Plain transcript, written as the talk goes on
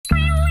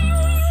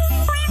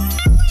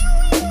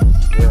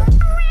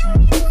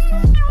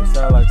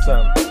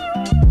something.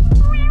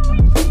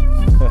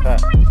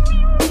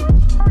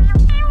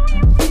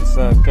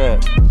 Sun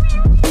cut.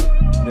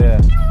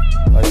 Yeah.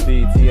 Like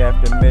BT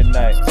after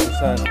midnight. The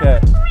sun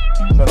cut.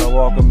 Tryna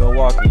walk in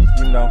Milwaukee.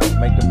 You know,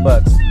 make the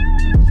bucks.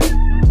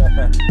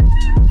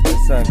 The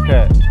sun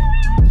cut.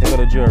 Here go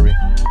the jury.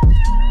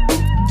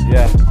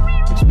 Yeah.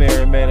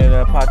 Experiment an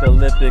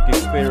apocalyptic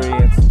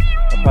experience.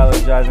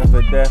 Apologizing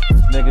for death.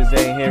 Niggas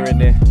ain't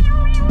hearing it.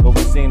 But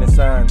we seen the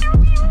signs.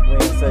 We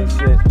ain't say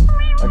shit.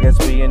 I guess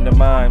we in the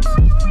mimes.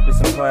 This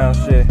some clown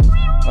shit.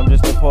 I'm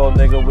just a poor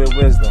nigga with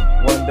wisdom.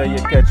 One day you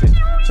catch it.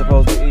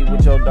 Supposed to eat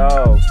with your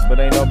dogs, but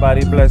ain't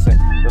nobody blessing.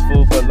 The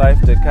food for life,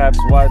 the cops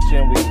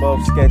watching, we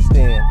both sketched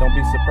in. Don't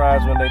be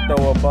surprised when they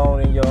throw a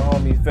bone and your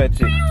homie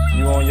fetch it.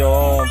 You on your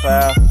own,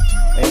 pal.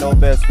 Ain't no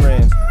best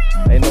friends.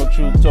 Ain't no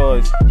true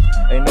toys.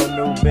 Ain't no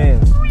new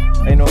bins.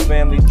 Ain't no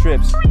family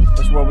trips.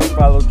 That's where we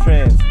follow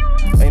trends.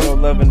 Ain't no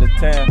love in the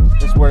town.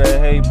 That's where the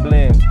hate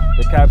blends.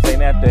 The cops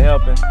ain't after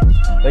helping.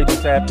 They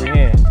just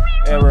apprehend.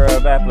 Error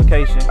of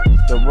application.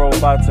 The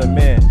robots are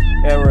men.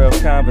 Error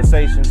of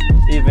conversations.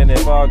 Even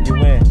if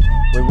arguing,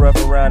 we rough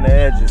around the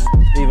edges.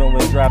 Even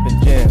when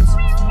dropping gems.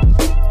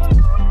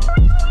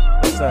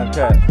 It's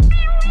uncut.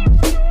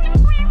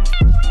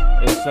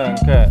 It's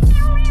uncut.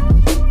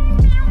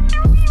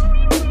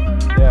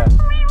 Yeah,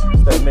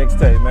 it's that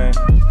mixtape, man.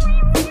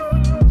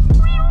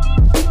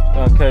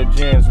 Uncut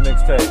Gems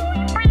mixtape.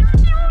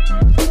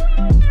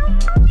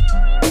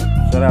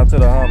 Shout out to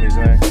the homies,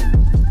 man.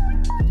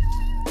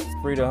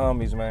 Free the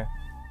homies, man.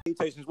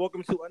 Salutations.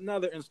 Welcome to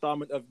another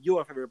installment of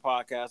your favorite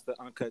podcast, the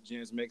Uncut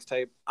Gems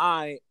mixtape.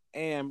 I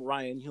am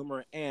Ryan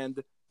Humor,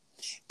 and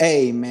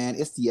hey, man,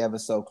 it's the ever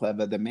so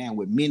clever, the man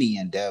with many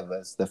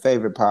endeavors, the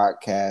favorite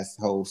podcast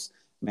host,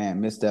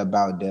 man, Mr.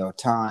 About Del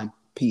Time.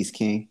 Peace,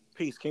 King.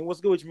 Peace, King. What's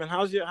good with you, man?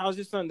 How's your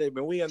Sunday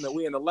been? We in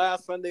the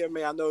last Sunday of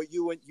May. I know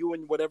you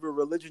and whatever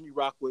religion you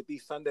rock with,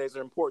 these Sundays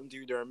are important to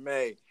you during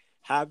May.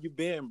 How have you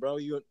been, bro?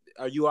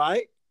 Are you all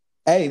right?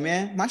 Hey,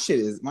 man, my shit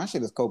is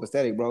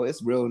copacetic, bro.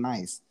 It's real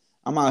nice.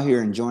 I'm out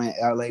here enjoying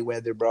LA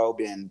weather, bro.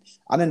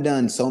 I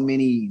done so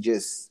many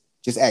just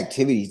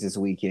activities this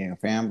weekend,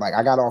 fam. Like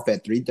I got off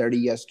at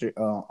 3:30 yesterday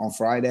on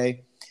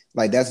Friday.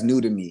 Like that's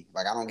new to me.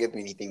 Like I don't get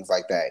many things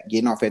like that.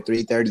 Getting off at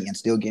 3:30 and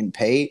still getting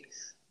paid.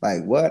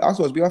 Like what? I'm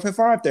supposed to be off at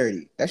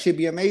 5:30. That should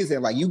be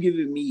amazing. Like you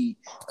giving me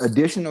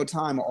additional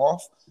time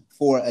off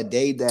for a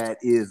day that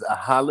is a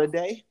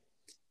holiday,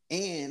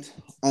 and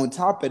on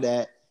top of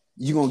that,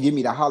 you're gonna give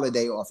me the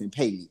holiday off and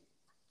pay me.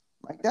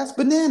 Like that's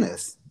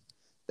bananas.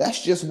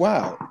 That's just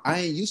wild. I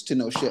ain't used to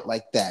no shit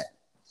like that.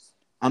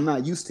 I'm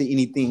not used to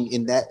anything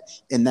in that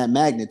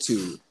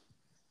magnitude.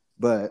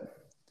 But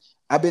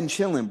I've been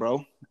chilling,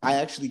 bro. I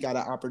actually got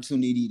an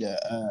opportunity to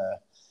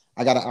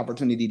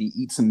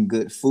eat some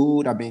good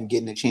food. I've been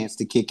getting a chance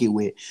to kick it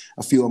with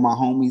a few of my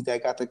homies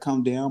that got to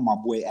come down. My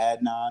boy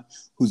Adnan,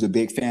 who's a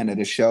big fan of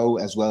the show,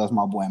 as well as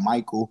my boy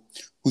Michael,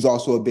 who's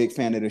also a big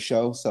fan of the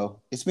show. So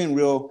it's been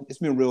real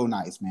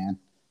nice, man.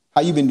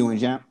 How you been doing,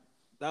 Jamp?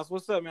 That's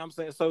what's up, man. I'm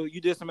saying, so you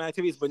did some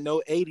activities, but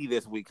no 80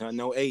 this week, huh?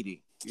 No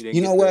 80.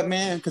 You know what,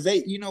 man?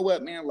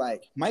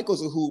 Like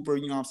Michael's a hooper.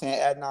 You know what I'm saying?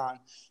 Adnan,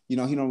 he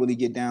don't really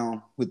get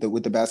down with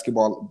the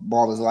basketball.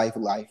 Ball is life.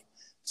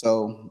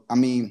 So I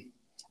mean,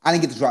 I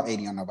didn't get to drop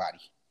 80 on nobody.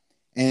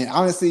 And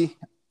honestly,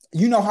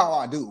 you know how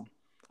I do.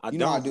 I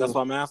don't. That's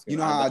what I'm asking. You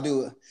know how I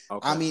do it.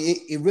 Okay. I mean,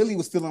 it really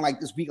was feeling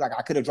like this week, like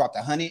I could have dropped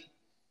 100,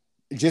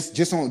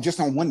 just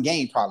on one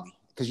game probably,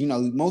 because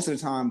most of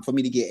the time for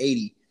me to get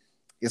 80.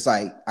 It's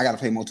like I gotta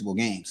play multiple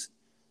games,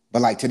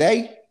 but like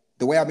today,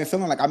 the way I've been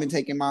feeling, like I've just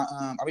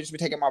been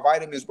taking my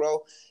vitamins,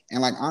 bro.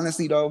 And like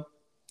honestly though,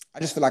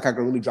 I just feel like I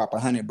could really drop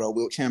 100, bro.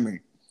 Wilt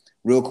Chamberlain,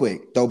 real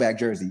quick, throwback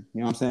jersey.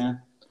 You know what I'm saying?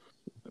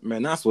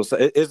 Man, that's what's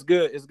it's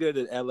good. It's good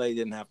that LA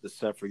didn't have to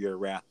suffer your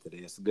wrath today.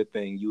 It's a good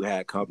thing you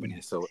had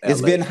company. So it's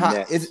been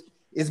hot.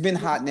 It's been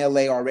hot in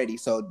LA already,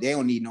 so they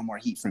don't need no more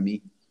heat from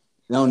me.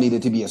 They don't need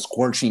it to be a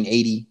scorching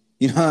 80.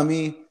 You know what I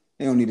mean?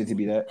 They don't need it to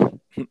be that.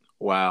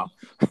 Wow.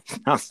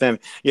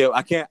 Outstanding. Yeah,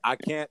 I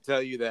can't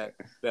tell you that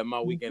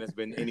my weekend has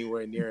been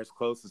anywhere near as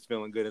close as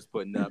feeling good as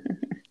putting up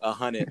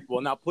 100.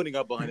 Well, not putting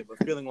up 100, but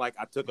feeling like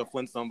I took a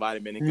Flintstone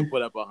vitamin and could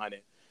put up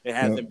 100. It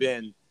hasn't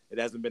been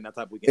that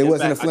type of weekend. It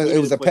wasn't a Flintstone. It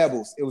was a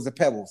Pebbles. It was a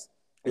Pebbles.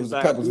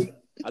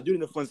 I do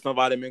need a Flintstone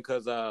vitamin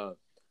because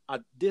I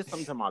did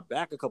something to my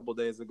back a couple of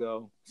days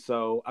ago.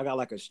 So I got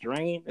like a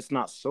strain. It's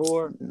not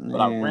sore, but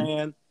I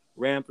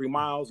ran 3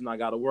 miles, and I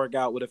got to work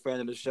out with a friend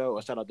of the show.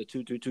 I shout out to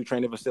 222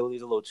 training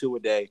facilities, a little 2 a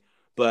day,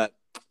 but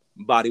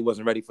body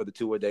wasn't ready for the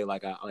 2 a day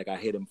like I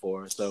hit him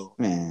for. So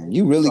man,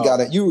 you really got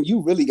an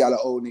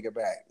old nigga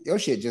back. Your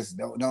shit just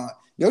don't.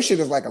 Your shit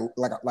is like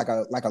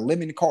a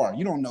lemon car.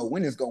 You don't know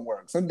when it's gonna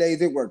work. Some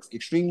days it works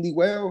extremely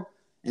well,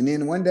 and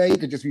then one day it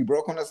could just be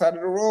broke on the side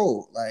of the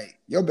road. Like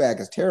your back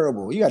is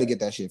terrible. You got to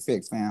get that shit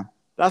fixed, fam.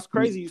 That's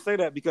crazy you say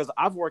that because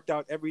I've worked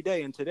out every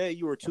day, and today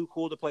you were too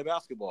cool to play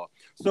basketball.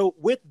 So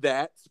with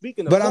that,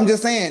 speaking of, but I'm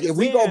just saying, if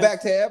we go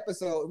back to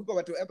episode,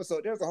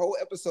 there's a whole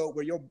episode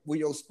where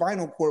your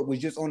spinal cord was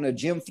just on the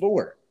gym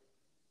floor.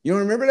 You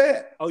don't remember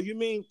that? Oh, you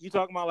mean you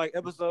talking about like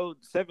episode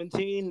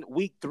 17,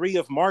 week 3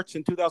 of March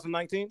in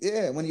 2019?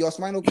 Yeah, when your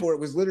spinal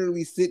cord was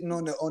literally sitting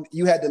on,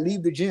 you had to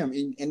leave the gym,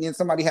 and then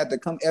somebody had to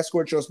come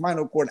escort your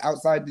spinal cord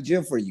outside the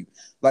gym for you.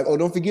 Like, oh,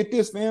 don't forget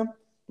this, fam.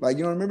 Like,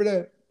 you don't remember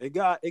that? It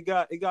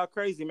got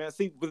crazy, man.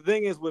 See, the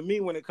thing is with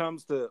me when it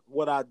comes to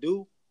what I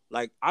do,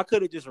 like I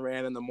could have just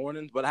ran in the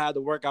mornings, but I had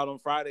to work out on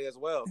Friday as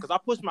well because I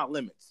push my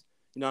limits.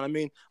 You know what I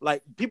mean?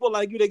 Like people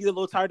like you, they get a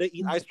little tired. They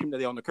eat ice cream that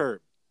they on the curb.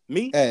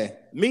 Me, Hey.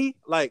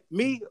 like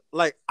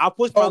I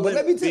push my Oh, but limits.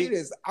 let me tell you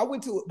this. I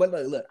went to, but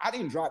look, I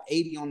didn't drop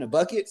 80 on the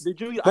buckets. Did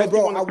you eat but ice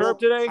cream bro, on the curb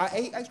today? I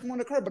ate ice cream on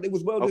the curb, but it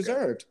was well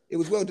deserved. It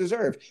was well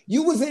deserved.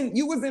 You was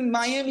in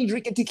Miami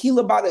drinking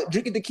tequila by the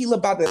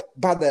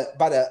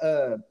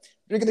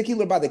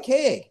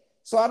keg.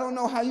 So I don't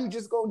know how you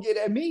just go get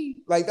at me.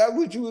 Like that's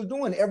what you was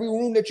doing. Every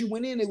room that you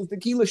went in, it was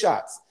tequila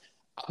shots.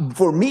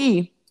 For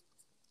me,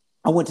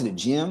 I went to the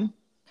gym.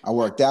 I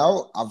worked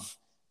out.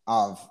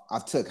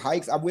 I've took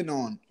hikes. I went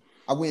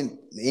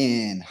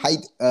in hike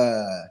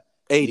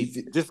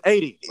 80, just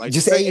 80, like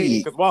just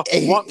 80.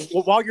 Because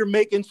while you're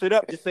making shit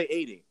up, just say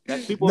 80.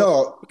 That people.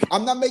 No,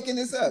 I'm not making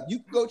this up. You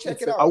can go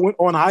check it out. I went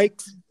on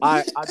hikes.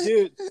 I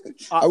did.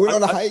 I went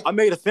on a hike. I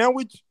made a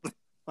sandwich.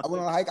 I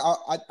went on a hike.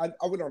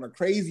 I went on a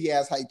crazy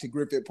ass hike to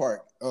Griffith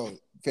Park. Oh,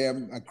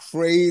 fam, a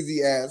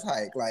crazy ass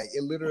hike. Like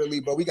it literally,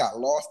 bro. We got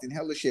lost in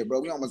hella shit,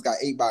 bro. We almost got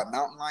ate by a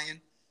mountain lion.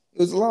 It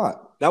was a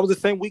lot. That was the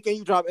same weekend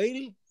you dropped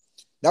 80?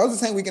 That was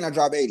the same weekend I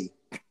dropped 80.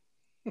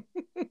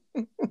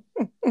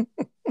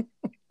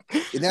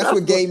 And that's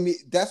what gave me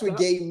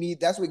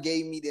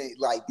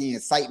the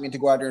incitement to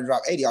go out there and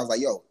drop 80. I was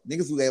like, yo,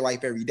 niggas lose their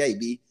life every day,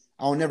 B.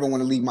 I don't never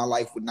want to leave my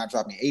life with not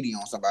dropping 80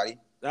 on somebody.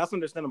 That's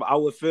understandable. I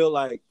would feel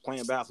like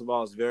playing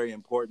basketball is very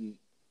important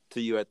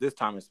to you at this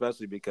time,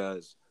 especially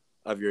because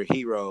of your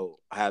hero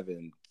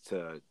having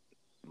to,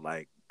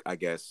 like, I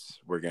guess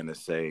we're gonna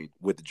say,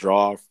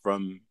 withdraw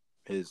from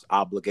his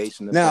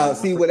obligation. Now,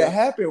 see what had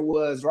happened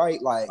was right,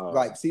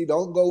 like, see,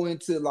 don't go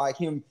into like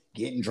him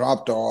getting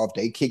dropped off.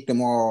 They kicked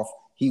him off.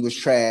 He was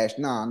trash.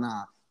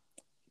 Nah.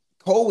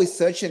 Cole is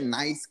such a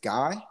nice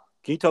guy.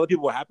 Can you tell the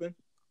people what happened?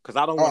 Because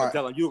I don't want to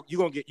tell him.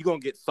 You gonna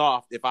get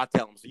soft if I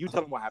tell him. So you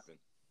tell him what happened.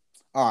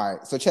 All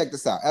right. So check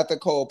this out. After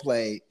Cole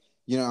played,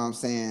 you know what I'm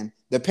saying?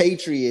 The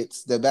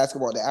Patriots, the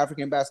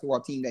African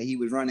basketball team that he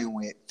was running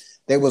with,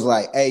 they was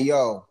like, "Hey,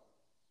 yo,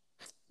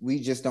 we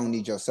just don't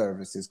need your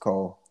services,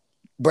 Cole."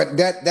 But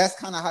that's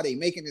kind of how they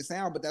making it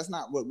sound. But that's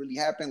not what really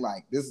happened.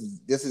 Like this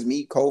is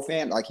me, Cole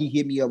fan. Like he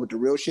hit me up with the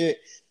real shit.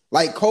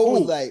 Like Cole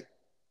was like,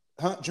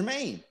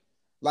 Jermaine.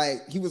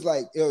 Like he was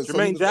like,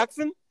 Jermaine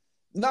Jackson?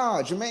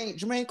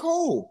 Jermaine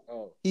Cole.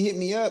 Oh. He hit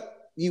me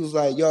up. He was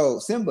like, yo,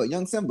 Simba,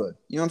 young Simba.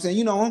 You know what I'm saying?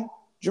 You know him,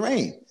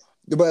 Jermaine.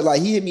 But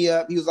like he hit me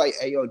up. He was like,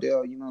 hey, yo,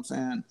 Dale, you know what I'm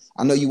saying?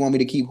 I know you want me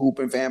to keep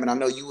hooping, fam, and I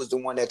know you was the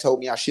one that told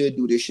me I should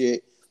do this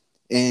shit.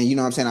 And you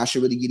know what I'm saying? I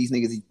should really get these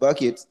niggas these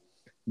buckets.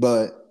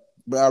 But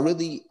I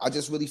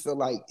just really feel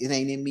like it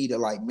ain't in me to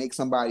like make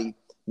somebody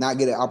not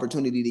get an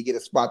opportunity to get a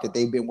spot that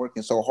they've been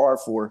working so hard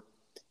for.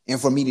 And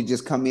for me to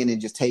just come in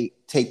and just take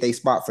their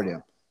spot for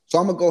them. So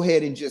I'm going to go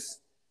ahead and just,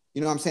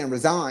 you know what I'm saying,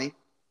 resign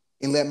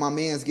and let my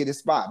mans get his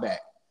spot back.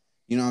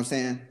 You know what I'm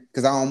saying?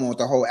 Because I don't want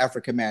the whole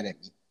Africa mad at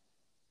me.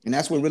 And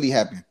that's what really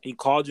happened. He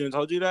called you and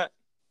told you that?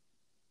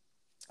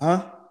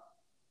 Huh?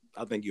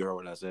 I think you heard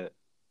what I said.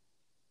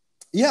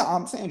 Yeah,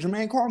 I'm saying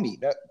Jermaine called me.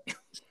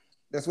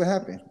 That's what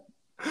happened.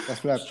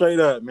 That's what happened. Straight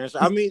up, man.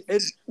 I mean,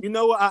 it's, you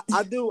know what?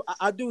 I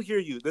do hear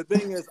you. The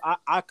thing is,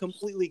 I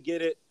completely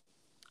get it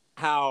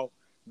how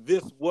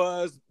this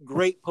was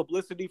great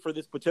publicity for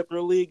this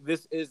particular league.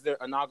 This is their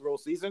inaugural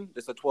season.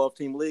 It's a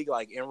 12-team league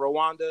like in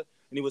Rwanda, and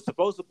he was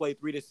supposed to play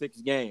 3 to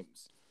 6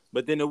 games.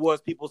 But then there was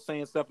people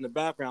saying stuff in the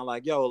background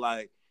like, yo,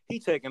 like, he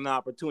taking the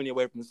opportunity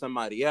away from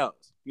somebody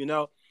else, you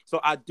know? So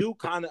I do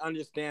kind of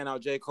understand how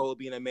J. Cole,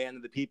 being a man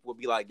of the people, would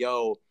be like,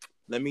 yo,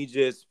 let me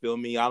just, feel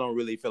me, I don't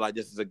really feel like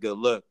this is a good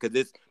look.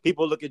 Because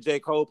people look at J.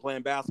 Cole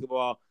playing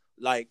basketball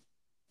like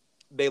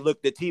they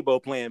looked at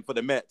Tebow playing for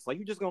the Mets. Like,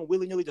 you just gonna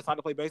willy-nilly decide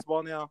to play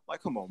baseball now?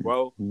 Like, come on,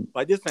 bro.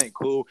 Like, this ain't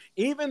cool.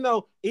 Even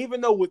though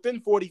within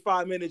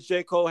 45 minutes,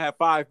 J. Cole had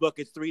 5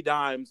 buckets, 3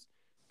 dimes,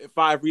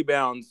 5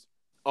 rebounds,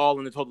 all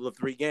in a total of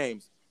 3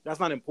 games.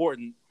 That's not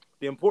important.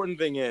 The important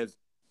thing is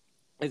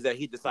that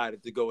he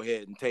decided to go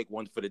ahead and take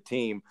one for the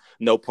team,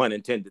 no pun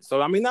intended.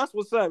 So, I mean, that's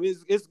what's up.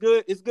 It's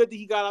good. It's good that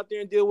he got out there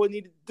and did what he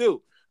needed to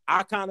do.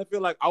 I kind of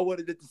feel like I would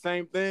have did the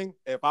same thing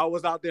if I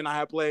was out there and I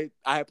had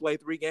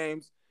played 3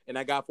 games and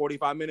I got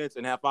 45 minutes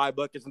and had 5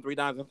 buckets and 3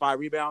 dimes and 5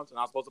 rebounds, and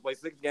I was supposed to play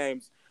 6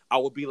 games. I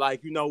would be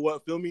like, you know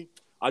what, feel me?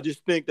 I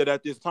just think that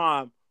at this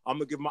time, I'm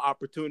going to give my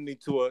opportunity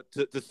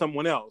to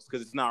someone else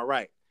because it's not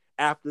right.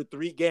 After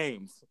 3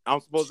 games, I'm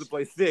supposed to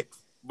play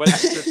 6, but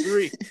after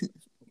 3,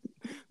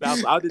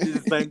 I did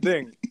the same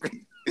thing.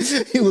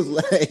 He was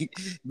like,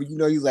 but you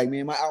know, he's like,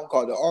 man, my album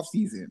called the off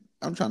season.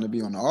 I'm trying to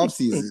be on the off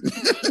season.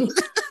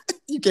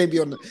 You can't be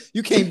on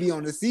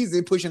the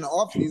season pushing the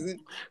off season.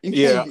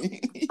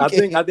 I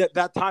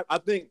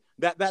think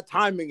that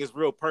timing is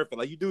real perfect.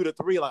 Like, you do the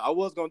 3, like I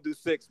was gonna do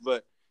 6,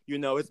 but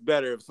it's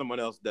better if someone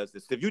else does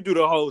this. If you do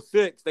the whole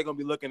 6, they're gonna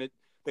be looking at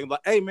thinking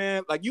like, hey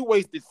man, like you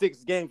wasted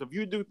 6 games. If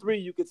you do 3,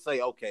 you could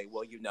say, okay,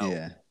 well,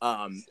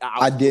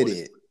 I did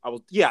it. I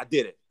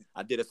did it.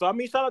 I did it. So I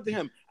mean, shout out to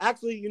him.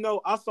 Actually,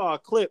 I saw a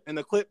clip, and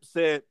the clip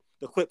said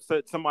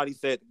somebody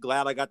said,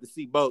 glad I got to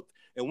see both.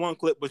 And one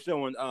clip was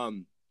showing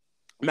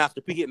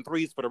Master P hitting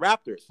threes for the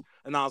Raptors.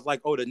 And I was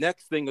like, oh, the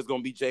next thing is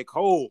gonna be J.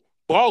 Cole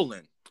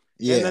balling.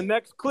 Yeah. And the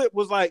next clip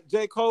was like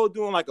J. Cole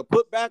doing like a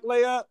putback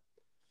layup.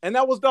 And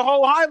that was the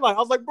whole highlight. I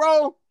was like,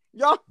 bro,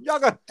 y'all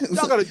gotta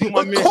do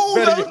my man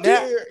better than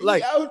that.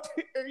 Like out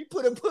there, he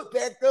put a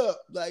putback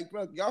up. Like,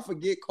 bro, y'all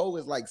forget Cole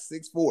is like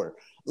 6'4".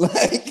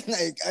 Like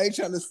I ain't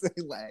trying to say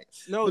like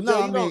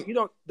you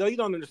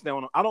don't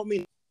understand. I don't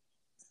mean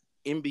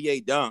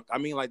NBA dunk. I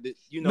mean, like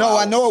No,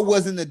 I know it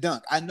wasn't a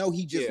dunk. I know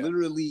he just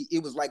literally.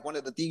 It was like one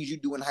of the things you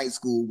do in high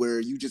school where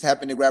you just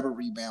happen to grab a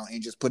rebound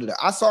and just put it up.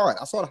 I saw it.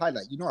 I saw the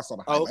highlight. I saw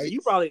the highlight. Okay.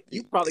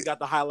 You probably got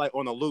the highlight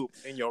on a loop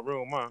in your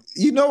room, huh?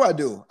 I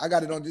do. I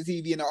got it on the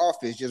TV in the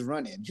office, just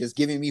running, just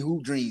giving me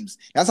hoop dreams.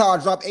 That's how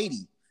I dropped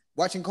 80.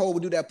 Watching Cole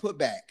would do that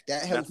putback.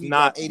 That helps me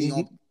drop 80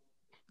 on.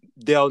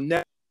 They'll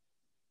never.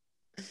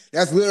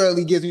 That's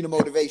literally gives me the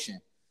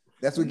motivation.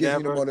 That's what gives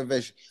me the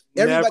motivation.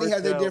 Everybody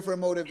has their different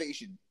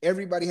motivation.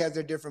 Everybody has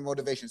their different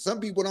motivation. Some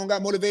people don't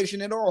got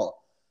motivation at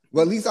all.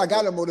 Well, at least I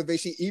got a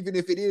motivation, even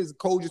if it is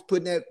Cole just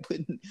putting that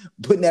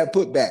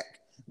putback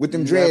with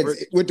them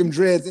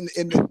dreads,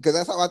 in because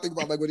that's how I think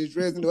about like with his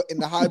dreads in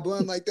the high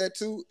bun like that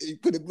too. He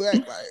put it black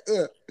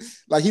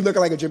like he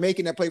looking like a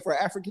Jamaican that played for an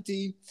African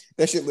team.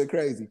 That shit look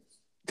crazy.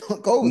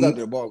 Cole was out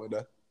there balling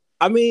though.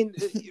 I mean,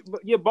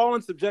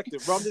 balling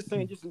subjective, bro. I'm just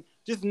saying,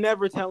 just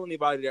never tell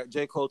anybody that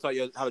J. Cole taught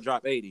you how to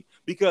drop 80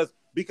 because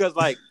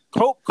like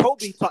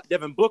Kobe taught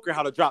Devin Booker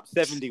how to drop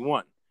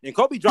 71 and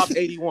Kobe dropped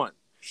 81.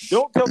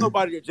 Don't tell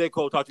nobody that J.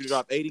 Cole taught you to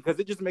drop 80 because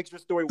it just makes your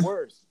story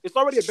worse. It's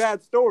already a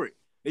bad story.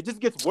 It just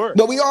gets worse.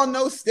 But we all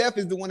know Steph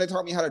is the one that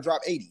taught me how to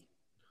drop 80.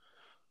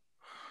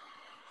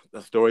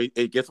 The story,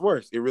 it gets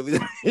worse. It really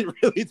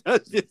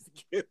does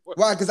just get worse.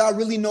 Why? Because I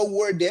really know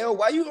Wardell.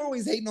 Why you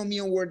always hating on me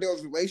and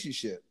Wardell's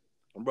relationship?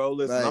 Bro,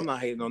 listen, I'm not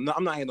hating on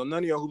none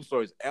of your hoop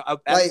stories.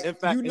 In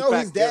fact,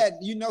 his dad,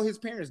 his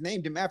parents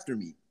named him after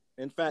me.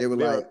 In fact, they were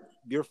like,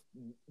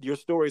 your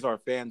stories are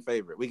fan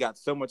favorite. We got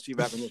so much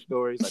feedback on your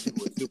stories. Like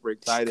people were super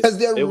excited because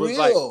they're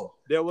real.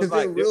 They're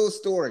real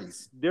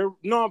stories.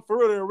 For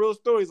real, they're real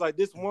stories. Like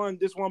this one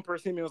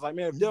person was like,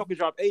 man, if Dale could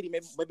drop 80,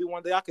 maybe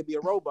one day I could be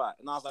a robot.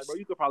 And I was like, bro,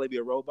 you could probably be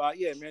a robot.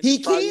 Yeah, man. He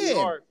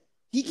can.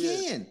 He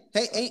can.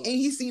 Hey, ain't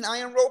he seen I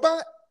Am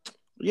Robot?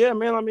 Yeah,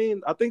 man. I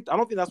mean, I don't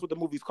think that's what the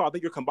movie's called. I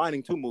think you're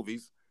combining two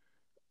movies.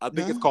 I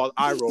think it's called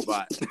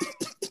iRobot.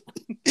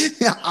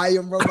 I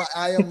Am Robot.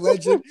 I Am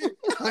Legend.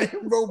 I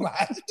Am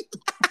Robot.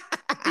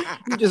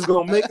 You just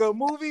gonna make up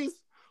movies?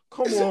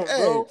 Come on,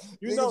 bro.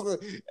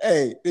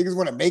 Niggas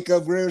want to make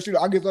up real shit.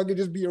 I guess I could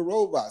just be a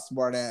robot,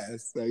 smart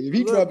ass. Like, if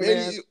he drop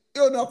 80, you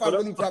don't know if I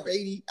really drop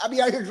 80. I be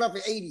out here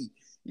dropping 80.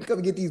 You come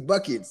and get these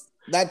buckets,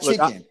 not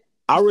chicken.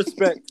 I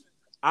respect.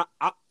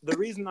 The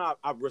reason I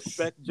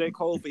respect J.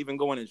 Cole for even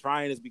going and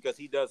trying is because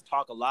he does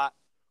talk a lot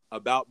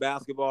about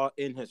basketball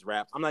in his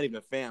raps. I'm not even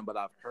a fan, but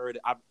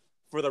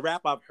for the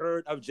rap I've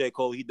heard of J.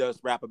 Cole, he does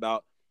rap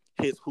about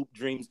his hoop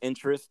dreams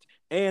interest.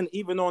 And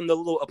even on the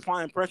little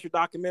Applying Pressure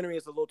documentary,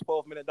 it's a little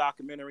 12-minute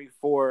documentary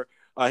for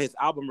his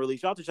album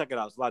release. Y'all have to check it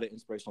out. There's a lot of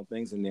inspirational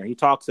things in there. He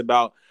talks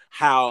about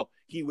how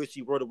he wished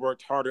he would have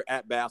worked harder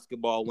at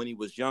basketball when he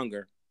was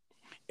younger.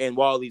 And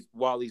while he's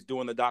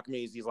doing the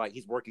documentaries,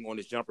 he's working on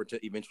his jumper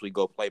to eventually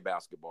go play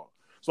basketball.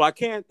 So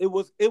it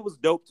was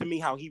dope to me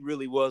how he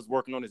really was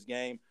working on his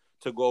game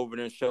to go over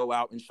there and show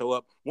out and show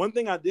up. One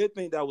thing I did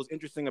think that was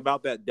interesting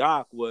about that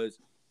doc was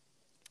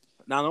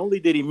not only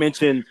did he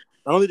mention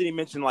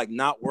like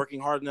not working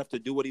hard enough to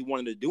do what he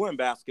wanted to do in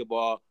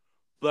basketball,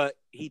 but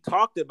he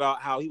talked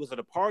about how he was at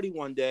a party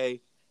one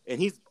day and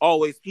he's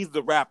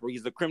the rapper,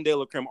 he's the creme de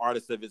la creme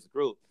artist of his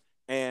group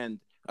and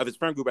of his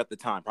friend group at the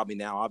time, probably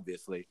now,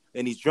 obviously.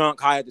 And he's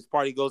drunk, high at this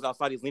party, goes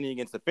outside, he's leaning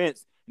against the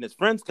fence, and his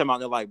friends come out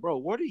and they're like, bro,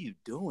 what are you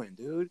doing,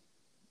 dude?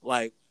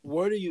 Like,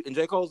 what are you? And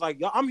J. Cole's like,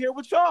 I'm here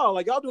with y'all.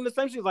 Like, y'all doing the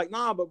same shit. He's like,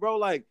 nah, but bro,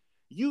 like,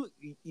 you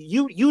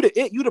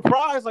the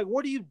prize. Like,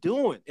 what are you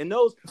doing? And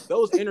those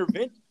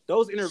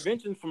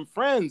interventions from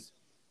friends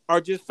are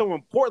just so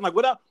important.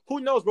 Like, who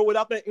knows, bro?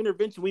 Without that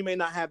intervention, we may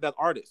not have that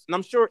artist. And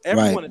I'm sure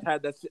everyone has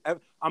had that.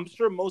 I'm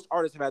sure most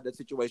artists have had that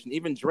situation.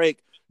 Even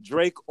Drake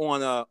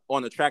on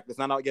a track that's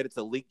not out yet. It's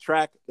a leaked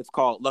track. It's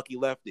called Lucky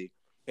Lefty.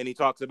 And he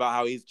talks about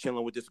how he's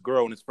chilling with this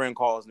girl and his friend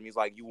calls him. He's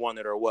like, you want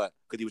it or what?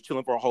 Because he was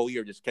chilling for a whole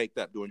year, just caked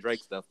up doing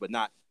Drake stuff, but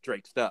not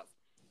Drake stuff.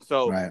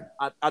 So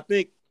I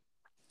think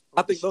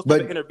those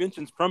type of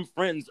interventions from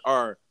friends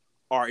are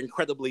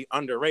incredibly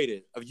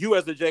underrated. Of you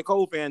as a J.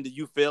 Cole fan, do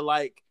you feel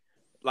like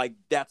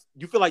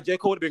you feel like J.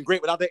 Cole would have been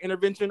great without that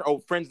intervention, or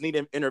friends need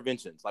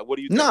interventions? Like, what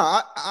do you think?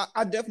 No,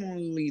 I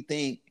definitely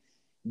think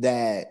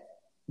that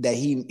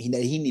he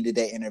needed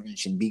that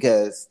intervention,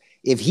 because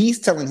if he's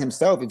telling us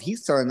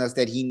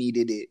that he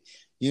needed it,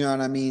 You know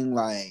what I mean?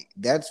 Like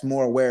that's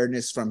more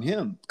awareness from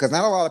him because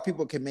not a lot of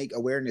people can make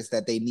awareness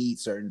that they need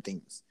certain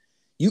things.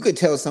 You could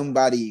tell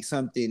somebody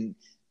something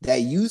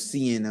that you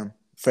see in them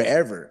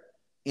forever,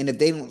 and if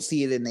they don't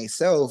see it in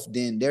themselves,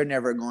 then they're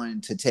never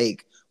going to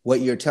take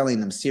what you're telling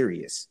them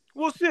serious.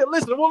 Well, shit.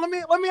 Listen. Well, let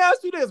me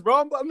ask you this,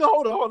 bro. No,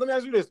 hold on. Let me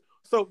ask you this.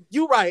 So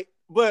you right,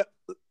 but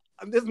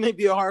this may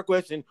be a hard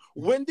question.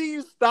 When do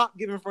you stop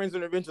giving friends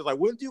interventions? Like,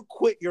 when do you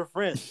quit your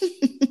friends?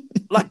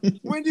 Like,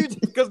 when do you?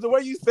 Because the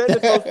way you said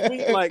it so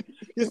sweet. Like,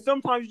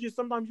 sometimes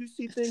you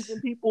see things in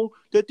people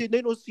that they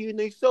don't see in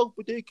themselves,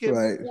 but they can't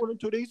move on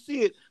until they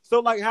see it. So,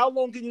 like, how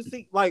long can you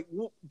see? Like,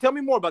 tell me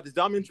more about this.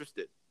 I'm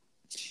interested.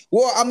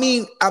 Well, I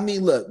mean,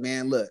 look,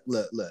 man, look.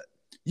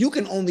 You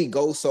can only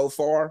go so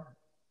far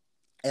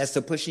as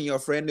to pushing your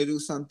friend to do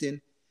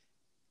something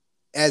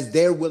as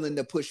they're willing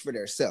to push for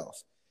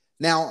themselves.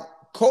 Now,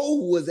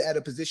 Cole was at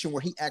a position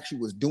where he actually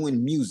was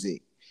doing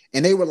music,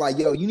 and they were like,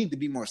 "Yo, you need to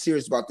be more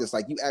serious about this.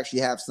 Like, you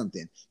actually have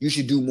something. You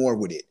should do more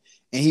with it."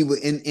 And he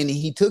would, and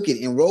he took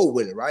it and rolled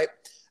with it, right?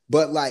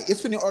 But like,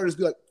 it's when the artists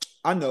be like,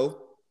 I know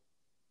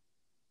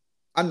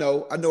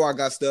I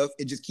got stuff,"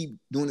 and just keep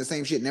doing the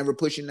same shit, never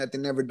pushing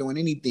nothing, never doing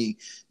anything.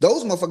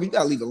 Those motherfuckers, you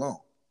gotta leave alone.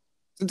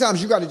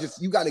 Sometimes you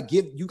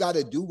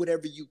gotta do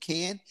whatever you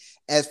can,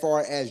 as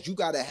far as you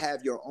gotta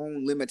have your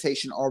own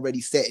limitation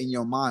already set in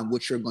your mind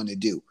what you're gonna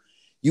do.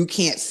 You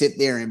can't sit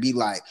there and be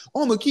like,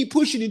 "Oh, I'm gonna keep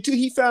pushing until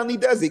he finally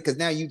does it," because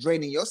now you're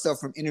draining yourself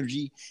from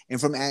energy and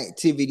from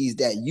activities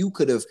that you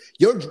could have.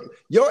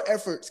 Your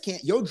efforts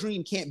can't. Your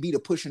dream can't be to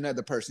push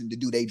another person to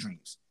do their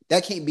dreams.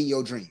 That can't be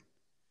your dream.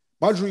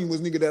 My dream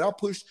was, nigga, that I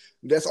pushed.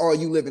 That's all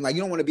you living. Like,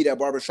 you don't want to be that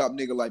barbershop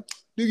nigga. Like,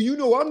 nigga, you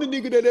know, I'm the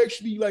nigga that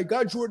actually like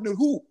got Jordan a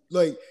hoop.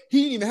 Like,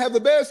 he didn't even have a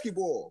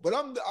basketball, but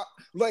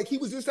like, he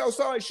was just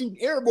outside shooting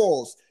air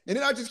balls, and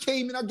then I just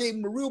came and I gave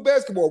him a real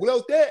basketball.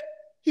 Without that,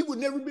 he would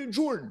never been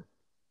Jordan.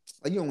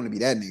 Like, you don't want to be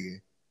that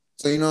nigga.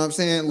 So, you know what I'm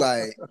saying?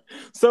 Like,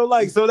 so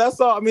that's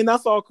all. I mean,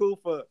 that's all cool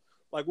for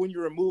like when you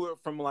remove it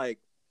from like,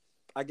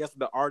 I guess,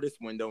 the artist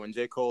window and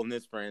J.Cole and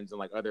his friends and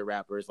like other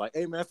rappers. Like,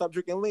 hey man, stop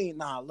drinking lean.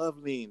 Nah, I love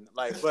lean.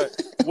 Like, but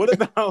what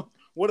about?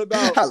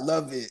 I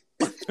love it.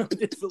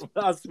 It's a lot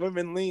of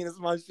swimming lean. It's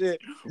my shit.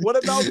 What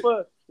about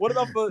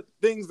for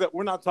things that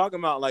we're not talking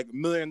about like $1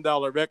 million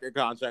record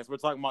contracts? We're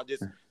talking about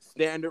just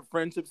standard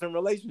friendships and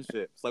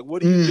relationships. Like,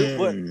 what do you do?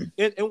 What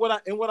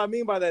and what I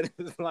mean by that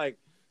is like,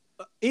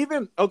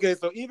 even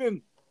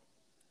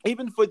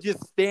for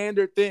just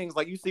standard things,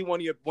 like you see one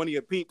of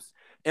your peeps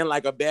in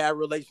like a bad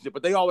relationship,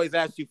 but they always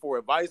ask you for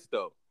advice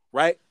though,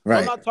 right?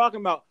 I'm not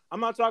talking about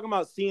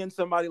seeing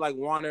somebody like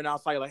wandering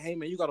outside, like, hey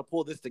man, you got to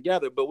pull this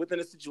together. But within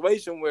a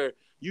situation where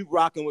you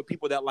rocking with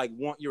people that like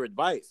want your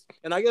advice,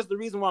 and I guess the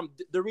reason I'm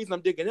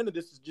digging into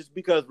this is just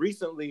because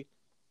recently,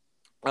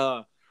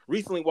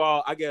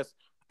 while I guess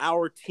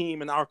our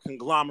team and our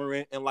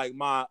conglomerate and like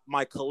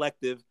my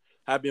collective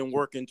have been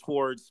working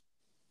towards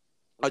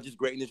just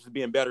greatness, just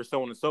being better,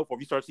 so on and so forth.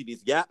 You start to see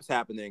these gaps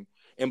happening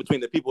in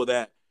between the people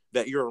that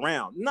you're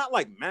around. Not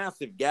like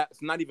massive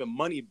gaps, not even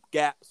money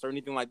gaps or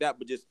anything like that,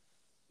 but just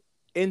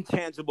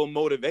intangible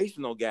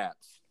motivational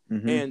gaps.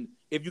 Mm-hmm. And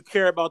if you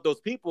care about those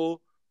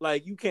people,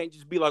 like, you can't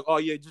just be like, oh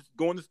yeah, just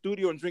go in the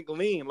studio and drink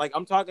lean. Like,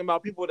 I'm talking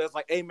about people that's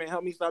like, hey man,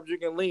 help me stop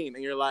drinking lean.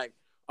 And you're like,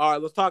 all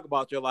right, let's talk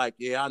about it. You're like,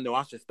 yeah, I know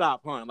I should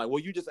stop, huh? Like,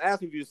 well, you just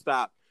asked me if you to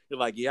stop. You're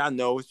like, yeah, I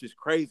know, it's just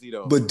crazy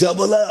though. But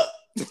double up.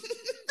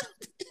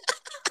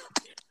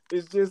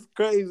 It's just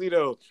crazy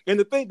though. And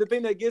the thing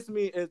that gets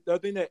me is the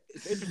thing that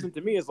is interesting to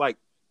me is like,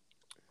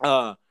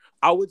 I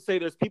would say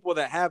there's people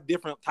that have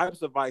different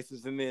types of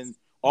vices, and then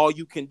all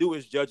you can do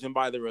is judge them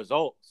by the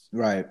results.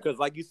 Right. Because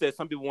like you said,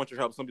 some people want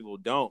your help, some people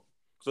don't.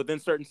 So then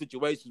certain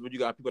situations where you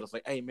got people that's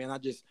like, hey man,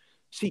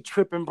 she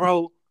tripping,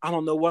 bro. I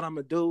don't know what I'm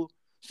gonna do.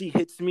 She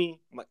hits me.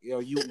 I'm like, yo,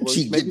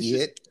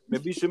 maybe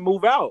you should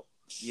move out.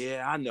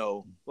 Yeah, I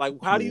know. Like,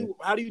 how do you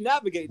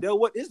navigate though?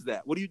 What is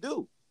that? What do you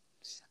do?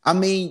 I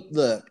mean,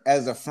 look,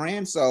 as a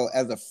friend,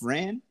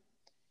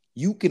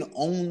 you can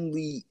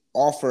only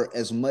offer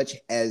as much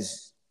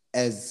as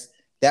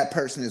that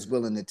person is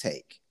willing to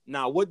take.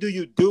 Now, what do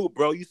you do,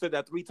 bro? You said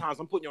that 3 times.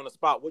 I'm putting you on the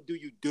spot. What do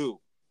you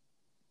do?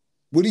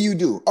 What do you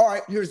do? All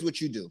right, here's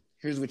what you do.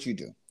 Here's what you would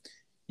do.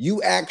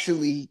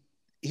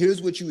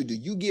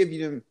 You give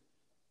them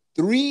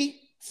 3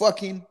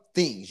 fucking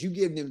things. You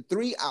give them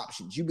 3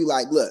 options. You be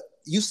like, look,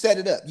 you set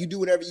it up. You do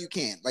whatever you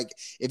can. Like,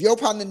 if your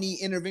partner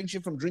need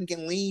intervention from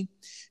drinking lean,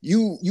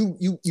 you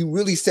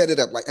really set it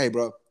up. Like, hey,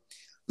 bro,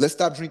 let's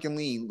stop drinking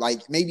lean.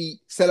 Like,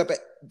 maybe set up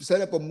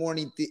a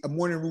morning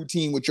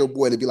routine with your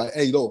boy to be like,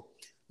 hey, yo,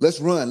 let's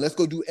run. Let's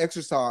go do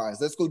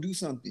exercise. Let's go do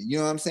something. You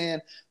know what I'm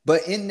saying?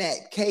 But in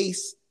that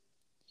case,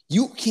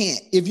 you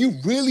can't. If you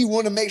really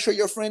want to make sure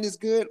your friend is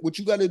good, what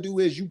you got to do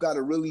is you got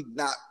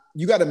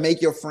to make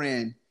your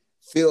friend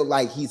feel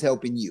like he's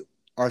helping you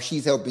or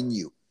she's helping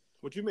you.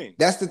 What you mean?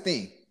 That's the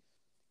thing.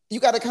 You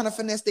got to kind of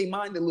finesse their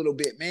mind a little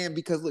bit, man,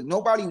 because look,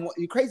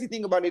 the crazy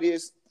thing about it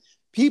is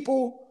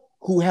people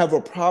who have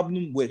a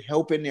problem with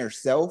helping their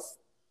self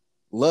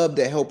love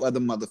to help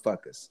other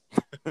motherfuckers.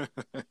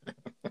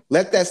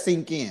 Let that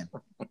sink in.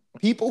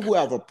 People who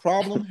have a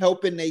problem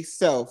helping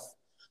theyself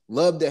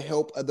love to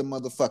help other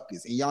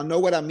motherfuckers. And y'all know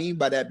what I mean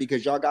by that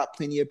because y'all got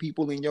plenty of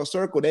people in your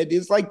circle that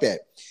is like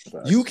that.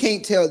 Right. You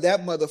can't tell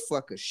that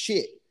motherfucker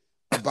shit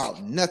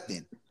about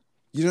nothing.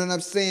 You know what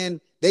I'm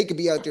saying? They could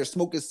be out there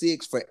smoking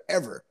cigs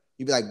forever.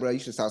 You'd be like, bro, you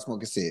should stop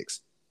smoking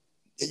cigs.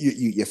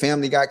 Your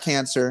family got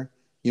cancer.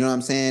 You know what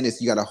I'm saying?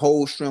 You got a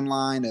whole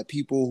streamline of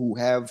people who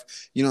have,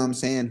 you know what I'm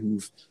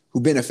saying,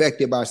 who've been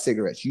affected by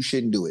cigarettes. You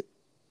shouldn't do it.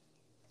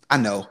 I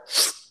know.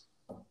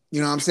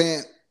 You know what I'm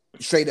saying?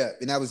 Straight up.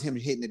 And that was him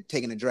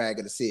taking a drag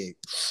of the cig.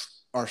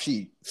 Or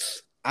she.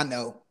 I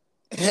know.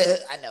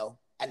 I know.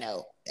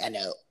 And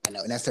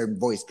that's her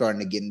voice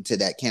starting to get into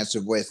that cancer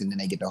voice, and then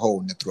they get the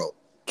hole in the throat.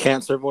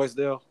 Cancer voice,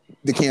 Dale?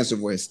 The cancer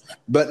voice.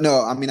 But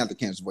no, I mean not the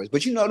cancer voice.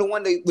 But you know the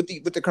one with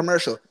the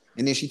commercial,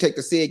 and then she take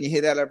the cig and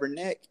hit out of her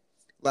neck.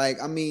 Like,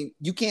 I mean,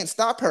 you can't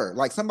stop her.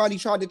 Like, somebody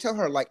tried to tell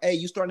her, like, hey,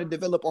 you starting to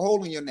develop a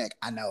hole in your neck.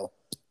 I know.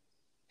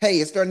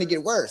 Hey, it's starting to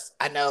get worse.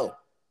 I know.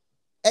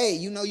 Hey,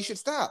 you know you should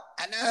stop.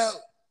 I know.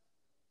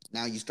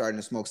 Now you starting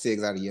to smoke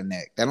cigs out of your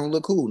neck. That don't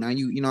look cool. Now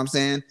you know what I'm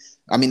saying?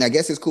 I mean, I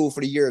guess it's cool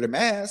for the year of the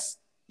mask.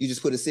 You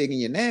just put a cig in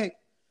your neck.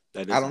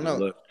 I don't know.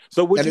 Look.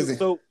 So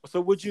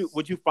would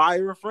you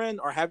fire a friend,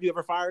 or have you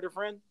ever fired a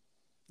friend?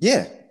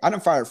 Yeah, I done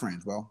fired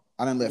friends, bro.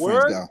 I done let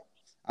friends go.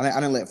 I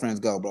done let friends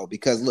go, bro.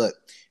 Because look,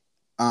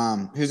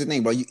 here's the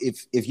thing, bro.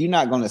 If you're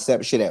not gonna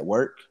accept shit at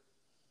work,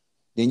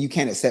 then you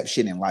can't accept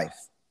shit in life.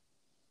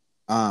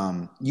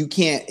 You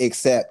can't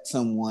accept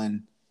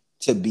someone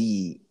to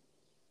be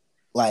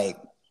like,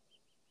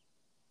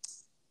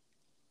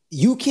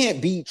 you can't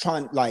be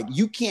trying, like,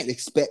 you can't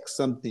expect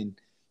something.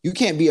 You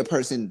can't be a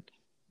person,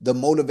 the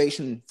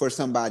motivation for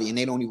somebody, and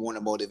they don't even want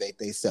to motivate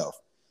themselves.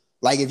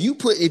 Like, if you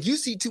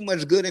see too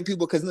much good in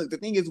people, because look, the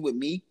thing is with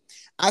me,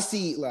 I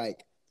see,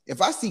 like,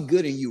 if I see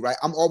good in you, right,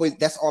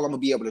 that's all I'm gonna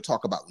be able to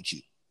talk about with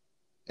you.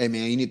 Hey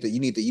man, you need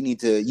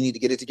to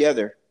get it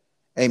together.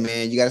 Hey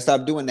man, you got to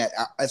stop doing that.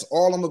 That's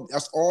all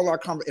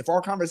if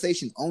our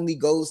conversation only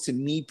goes to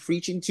me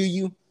preaching to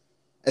you,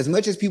 as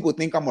much as people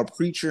think I'm a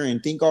preacher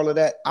and think all of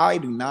that, I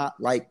do not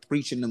like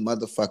preaching to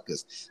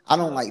motherfuckers. I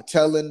don't like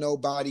telling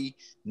nobody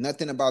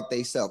nothing about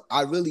theyself.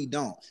 I really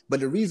don't. But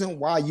the reason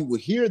why you will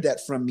hear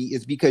that from me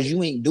is because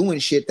you ain't doing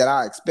shit that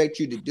I expect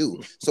you to do.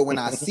 So when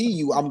I see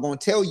you, I'm going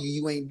to tell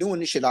you ain't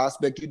doing the shit I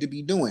expect you to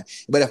be doing.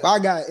 But if I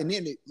got, and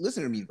then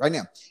listen to me right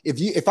now.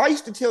 If I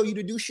used to tell you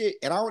to do shit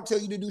and I don't tell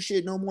you to do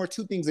shit no more,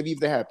 two things have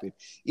either happened.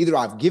 Either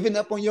I've given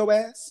up on your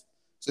ass.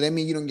 So that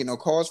means you don't get no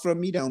calls from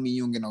me. That don't mean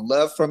you don't get no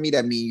love from me.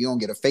 That means you don't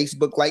get a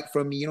Facebook like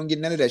from me. You don't get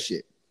none of that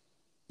shit.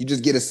 You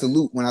just get a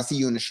salute when I see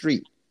you in the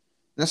street.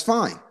 And that's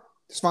fine.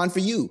 It's fine for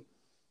you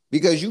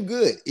because you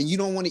good. And you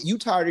don't want it. You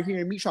tired of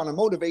hearing me trying to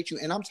motivate you.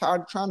 And I'm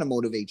tired of trying to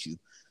motivate you.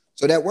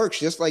 So that works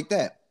just like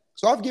that.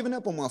 So I've given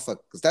up on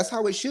motherfuckers. That's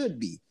how it should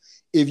be.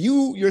 If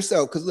you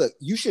yourself, because look,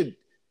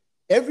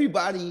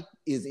 everybody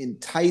is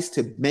enticed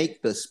to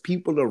make the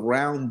people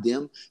around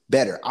them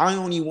better. I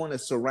only want to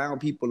surround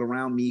people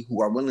around me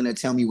who are willing to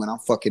tell me when I'm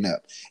fucking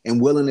up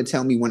and willing to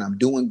tell me when I'm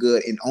doing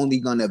good and only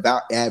going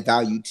to add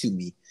value to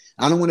me.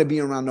 I don't want to be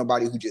around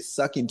nobody who just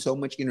sucking so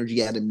much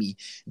energy out of me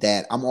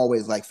that I'm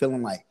always like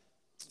feeling like,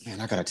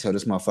 man, I got to tell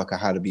this motherfucker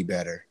how to be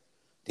better.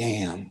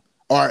 Damn.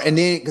 And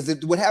then,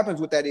 because what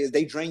happens with that is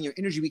they drain your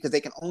energy because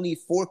they can only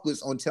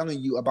focus on telling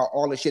you about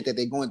all the shit that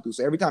they're going through.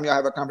 So every time y'all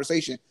have a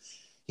conversation,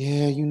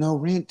 yeah, you know,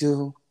 rent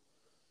due.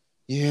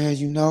 Yeah,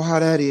 you know how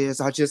that is.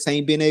 I just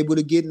ain't been able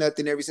to get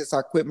nothing ever since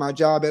I quit my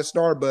job at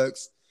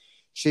Starbucks.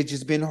 Shit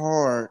just been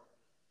hard.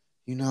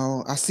 You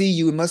know, I see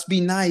you. It must be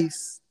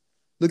nice.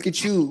 Look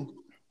at you.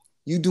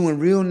 You doing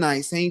real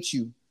nice, ain't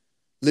you?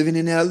 Living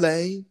in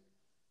LA.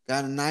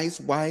 Got a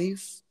nice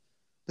wife.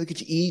 Look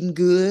at you eating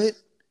good.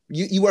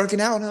 You working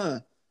out,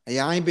 huh? Hey,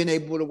 I ain't been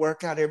able to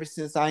work out ever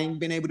since I ain't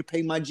been able to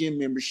pay my gym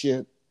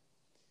membership.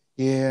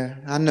 Yeah,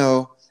 I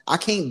know. I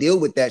can't deal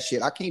with that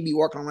shit. I can't be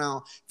walking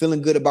around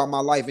feeling good about my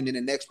life and then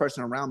the next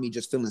person around me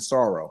just feeling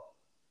sorrow.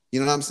 You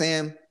know what I'm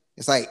saying?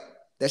 It's like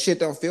that shit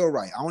don't feel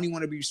right. I only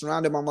want to be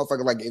surrounded by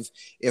motherfuckers. Like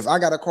if I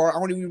got a car, I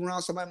want to be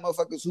around somebody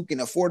motherfuckers who can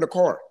afford a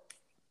car.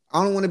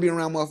 I don't want to be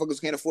around motherfuckers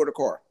who can't afford a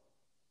car.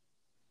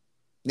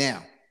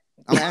 Now,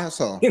 I'm an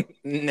asshole.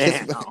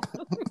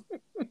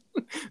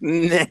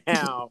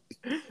 Now.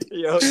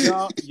 Yo,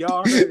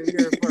 y'all heard it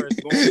here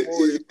first. Going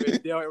forward,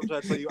 if Dale ever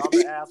try to tell you I'm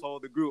the asshole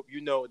of the group,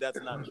 you know that's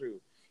not true.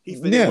 He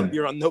said he want to be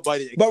around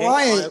nobody. But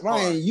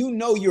Ryan, you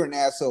know you're an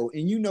asshole,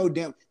 and you know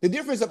damn. The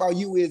difference about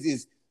you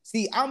is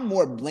see, I'm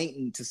more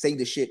blatant to say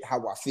the shit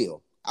how I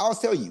feel. I'll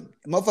tell you,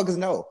 motherfuckers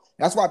know.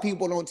 That's why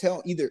people don't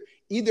tell either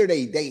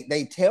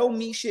they tell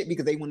me shit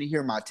because they want to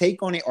hear my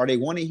take on it, or they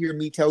want to hear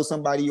me tell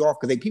somebody off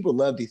because people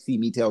love to see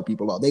me tell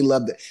people off. They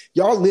love that.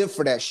 Y'all live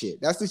for that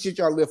shit. That's the shit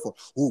y'all live for.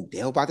 Ooh,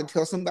 they're about to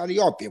tell somebody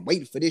off. They're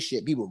waiting for this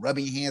shit. People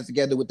rubbing your hands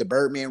together with the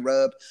Birdman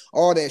rub,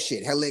 all that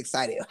shit. Hella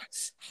excited.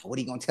 What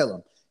are you gonna tell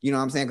them? You know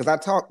what I'm saying? Because I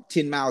talk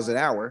 10 miles an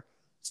hour.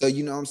 So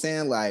you know what I'm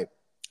saying? Like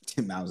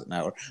 10 miles an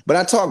hour. But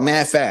I talk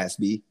mad fast,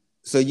 B.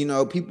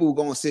 So people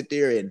gonna sit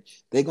there and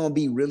they're gonna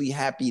be really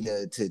happy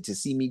to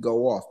see me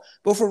go off.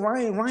 But for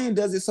Ryan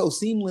does it so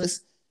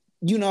seamless.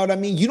 You know what I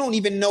mean? You don't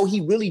even know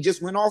he really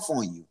just went off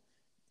on you.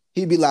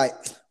 He'd be like,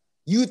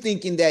 you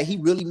thinking that he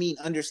really mean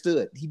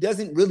understood. He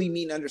doesn't really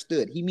mean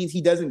understood. He means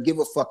he doesn't give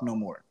a fuck no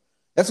more.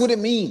 That's what it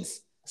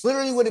means. It's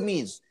literally what it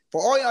means.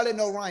 For all y'all that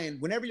know Ryan,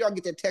 whenever y'all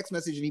get that text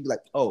message and he'd be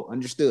like, oh,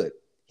 understood.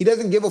 He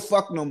doesn't give a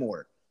fuck no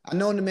more. I've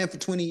known the man for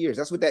 20 years.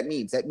 That's what that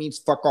means. That means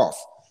fuck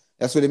off.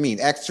 That's what it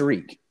means. Ask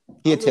Tariq.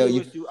 He'll tell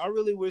you. I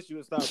really wish you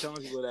would stop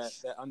telling people that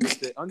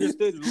understood.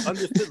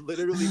 Understood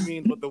literally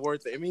means what the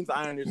word says. It means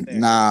I understand.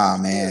 Nah,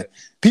 man.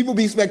 People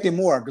be expecting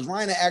more because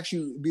Ryan will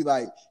actually be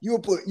like, you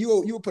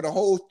will put a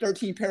whole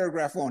 13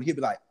 paragraph on. He'll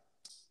be like,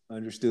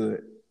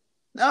 understood.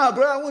 Nah,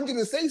 bro, I want you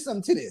to say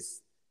something to this.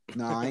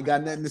 No, I ain't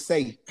got nothing to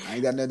say.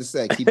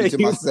 Keep it to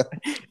myself.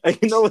 Hey,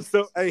 you know what's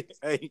so?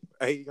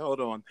 Hey, hold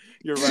on.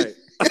 You're right.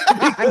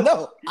 I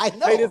know.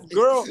 Hey,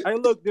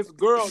 this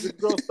girl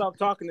stopped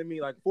talking to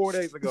me like 4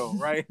 days ago,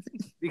 right?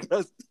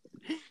 Because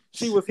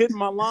she was hitting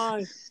my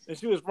line and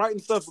she was writing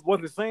stuff but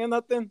wasn't saying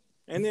nothing.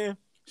 And then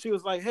she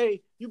was like,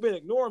 "Hey, you've been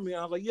ignoring me." And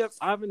I was like, "Yep,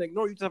 I haven't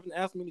ignored you. You just haven't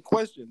asked me any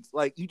questions.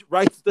 Like you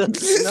write stuff and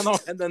then I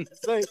don't have nothing to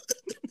say."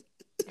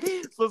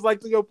 So it's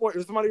like, to your point,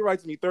 if somebody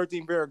writes me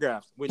 13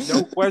 paragraphs with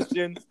no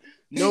questions,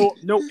 no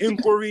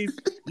inquiries,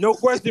 no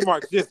question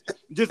marks, just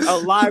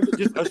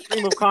a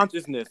stream of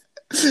consciousness.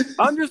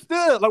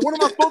 Understood. Like, what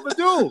am I supposed to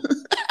do?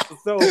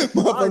 So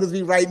motherfuckers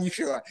be writing you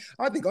sure.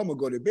 I think I'm gonna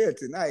go to bed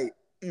tonight.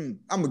 I'm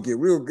gonna get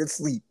real good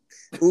sleep.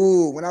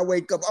 Ooh, when I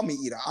wake up, I'm gonna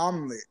eat an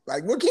omelet.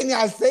 Like, what can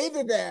I say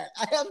to that?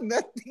 I have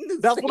nothing to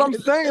That's say. What I'm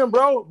saying,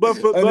 bro.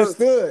 But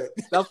understood.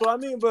 That's what I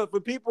mean. But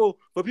for people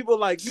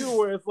like you,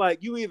 where it's like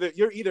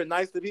you're either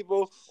nice to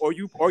people or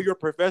you're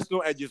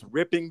professional at just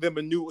ripping them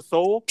a new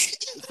soul.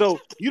 So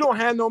you don't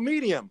have no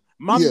medium.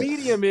 My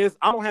medium is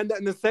I don't have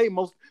nothing to say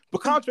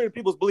but contrary to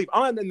people's belief, I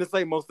don't have nothing to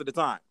say most of the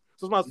time.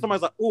 So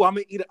somebody's like, "Ooh, I'm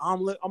gonna eat an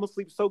omelet. I'm gonna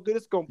sleep so good.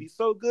 It's gonna be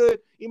so good."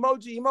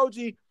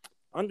 Emoji.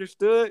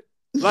 Understood.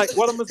 Like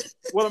what I'm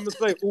gonna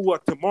say? Ooh,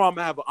 tomorrow I'm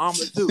gonna have an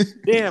omelet too.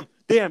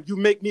 Damn, you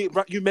make me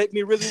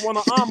really want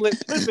an omelet.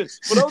 Listen,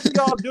 for those of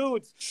y'all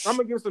dudes, I'm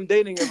gonna give some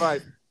dating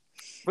advice.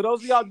 For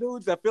those of y'all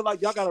dudes that feel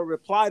like y'all gotta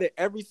reply to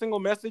every single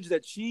message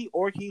that she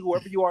or he,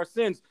 whoever you are,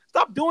 sends,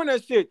 stop doing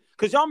that shit.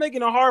 Cause y'all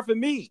making it hard for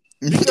me.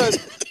 Because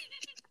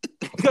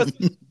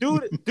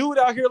dude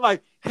out here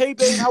like, "Hey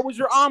babe, how was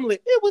your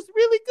omelet?" "It was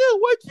really good.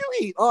 What'd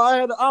you eat?" "Oh, I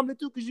had an omelet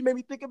too because you made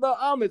me think about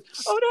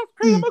omelets." "Oh, that's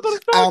crazy. I'm gonna go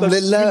to Starbucks."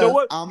 Omelet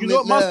love. You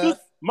know what?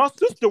 My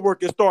sister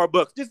worked at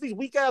Starbucks. Just these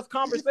weak ass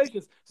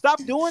conversations.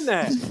 Stop doing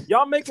that.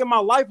 Y'all making my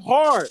life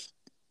hard.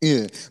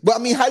 Yeah, but I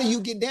mean, how do you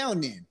get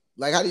down then?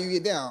 Like, how do you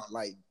get down?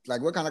 Like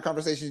what kind of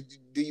conversations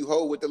do you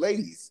hold with the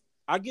ladies?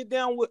 I get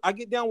down with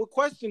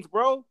questions,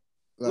 bro.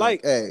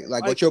 Like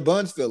what your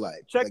buns feel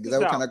like. Check Like, this is that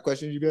what out. kind of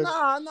questions you get?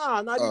 Nah,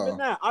 not even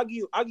that. I'll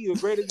give you a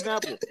great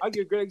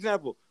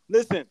example.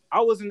 Listen,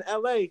 I was in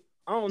LA,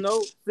 I don't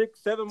know,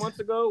 6-7 months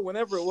ago,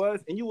 whenever it was,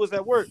 and you was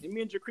at work, and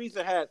me and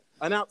Jacreesa had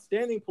an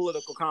outstanding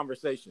political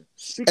conversation.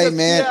 Hey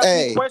man,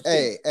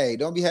 hey,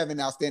 don't be having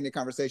outstanding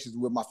conversations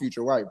with my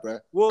future wife, bro.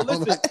 Well,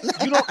 listen,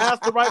 you don't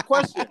ask the right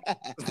question.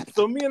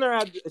 So me and her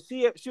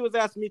she was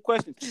asking me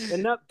questions,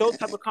 and those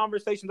type of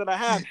conversations that I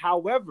have.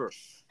 However,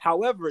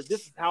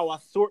 this is how I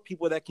sort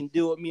people that can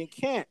deal with me and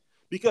can't,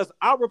 because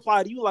I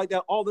reply to you like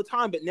that all the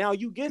time, but now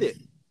you get it.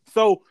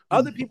 So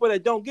other people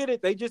that don't get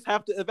it, they just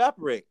have to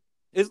evaporate.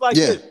 It's like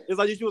this. It's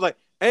like she was like,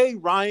 "Hey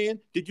Ryan,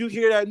 did you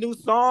hear that new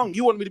song?"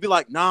 You wanted me to be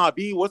like, "Nah,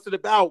 B, what's it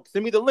about?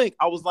 Send me the link."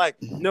 I was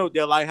like, "No,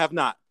 Del, I have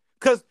not."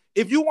 Because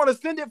if you want to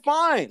send it,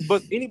 fine.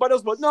 But anybody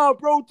else, like, "No,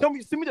 bro, send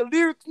me the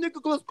lyrics, nigga.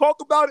 Let's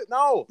talk about it."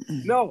 No.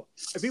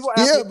 If people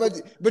ask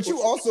but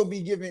you also be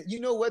giving. You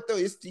know what though?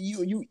 It's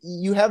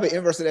you have an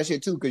inverse of that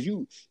shit too. Because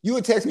you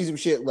would text me some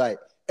shit like,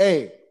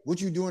 "Hey, what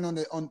you doing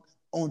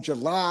on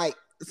July?"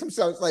 Some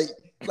stuff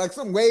like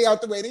some way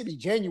out the way. They be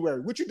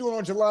January. "What you doing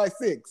on July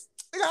 6th?"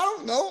 Like, I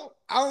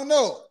don't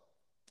know.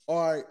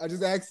 All right, I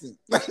just asked him.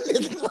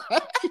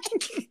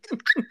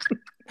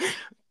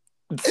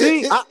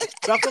 See,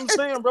 that's what I'm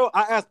saying, bro.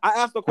 I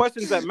ask the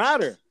questions that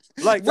matter.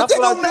 Like, but that's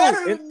what don't I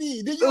matter to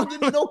me. Then you don't give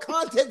me no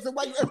context of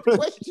why you ask the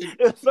question.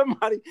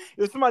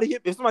 If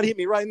somebody hit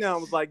me right now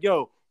and was like,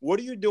 "Yo, what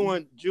are you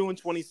doing June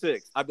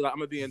 26th?" I'd be like, "I'm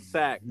gonna be in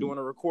SAC doing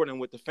a recording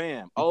with the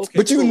fam." Oh, okay,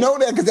 but you cool. know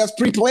that because that's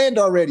pre-planned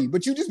already.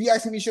 But you just be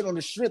asking me shit on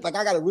the strip. Like,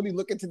 I gotta really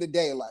look into the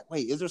day. Like,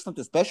 wait, is there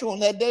something special on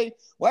that day?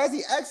 Why is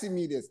he asking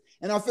me this?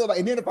 And I feel like,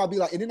 and then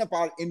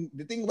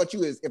the thing about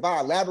you is, if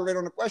I elaborate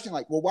on the question,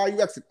 like, well, why are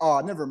you asking? Oh,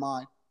 never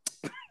mind.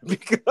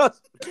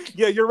 Because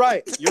you're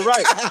right. You're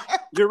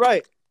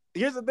right.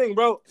 Here's the thing,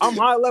 bro. I'm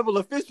high level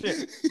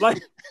efficient. Like,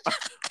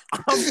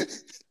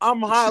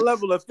 I'm high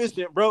level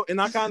efficient, bro. And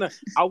I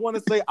want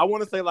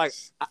to say like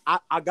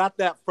I got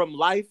that from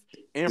life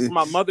and from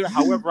my mother.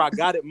 However, I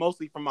got it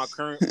mostly from my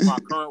current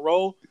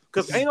role.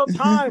 Because ain't no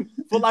time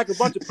for like a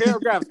bunch of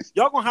paragraphs.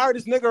 Y'all gonna hire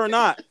this nigga or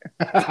not?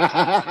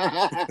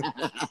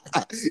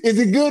 Is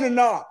it good or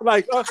not?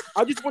 Like,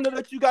 I just want to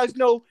let you guys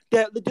know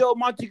that Liddell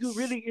Montague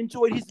really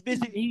enjoyed his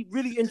visit. He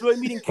really enjoyed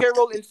meeting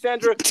Carol and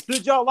Sandra.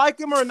 Did y'all like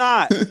him or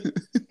not?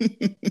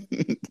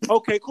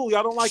 Okay, cool.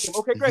 Y'all don't like him.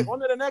 Okay, great. On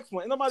to the next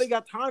one. Ain't nobody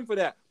got time for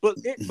that. But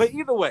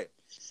either way,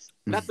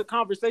 that's the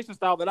conversation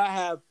style that I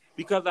have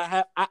because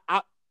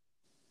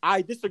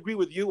I disagree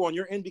with you on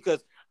your end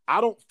because I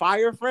don't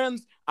fire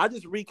friends. I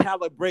just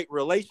recalibrate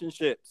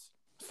relationships.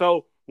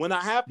 So when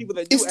I have people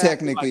that do it's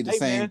technically like, the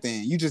same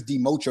thing. You just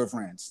demote your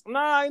friends. Nah,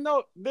 I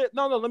know.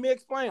 No. Let me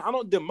explain. I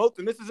don't demote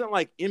them. This isn't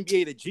like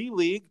NBA to G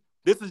League.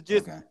 This is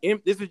just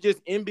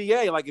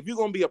NBA. Like if you're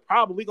gonna be a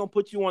problem, we're gonna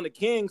put you on the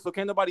king, so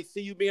can't nobody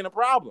see you being a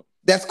problem.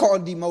 That's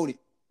called demoted.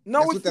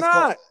 No, it's not.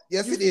 Called.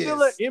 Yes, you're it is.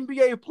 Still an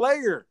NBA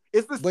player.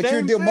 It's the but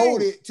same you're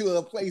demoted thing. to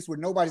a place where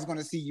nobody's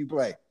gonna see you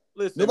play.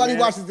 Listen, nobody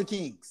man, watches the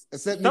Kings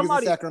except niggas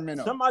in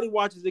Sacramento. Somebody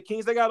watches the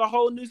Kings. They got a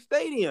whole new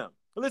stadium.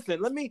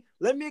 Listen, let me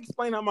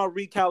explain how my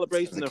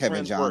recalibration of Kevin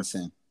friends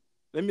Johnson. works.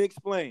 Let me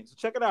explain. So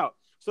check it out.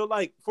 So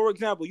like, for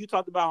example, you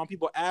talked about when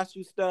people ask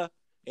you stuff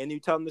and you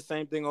tell them the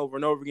same thing over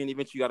and over again.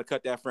 Eventually, you got to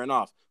cut that friend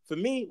off. For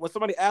me, when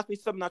somebody asks me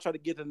something, I try to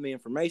give them the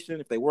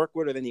information. If they work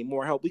with it, they need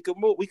more help. We could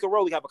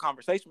roll. We have a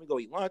conversation. We go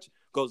eat lunch,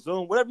 go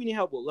Zoom, whatever you need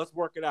help with. Let's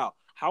work it out.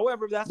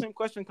 However, if that same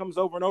question comes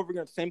over and over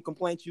again, the same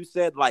complaints you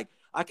said, like,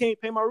 I can't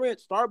pay my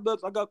rent, Starbucks,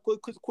 I got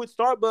quit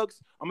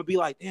Starbucks. I'm going to be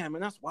like, damn,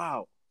 man, that's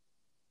wild.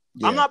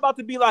 Yeah. I'm not about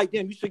to be like,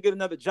 damn, you should get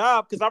another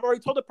job because I've already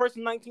told the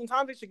person 19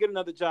 times they should get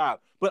another job.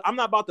 But I'm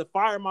not about to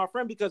fire my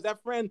friend because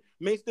that friend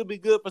may still be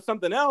good for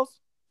something else.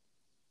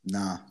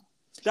 Nah.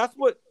 That's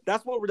what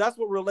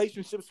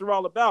relationships are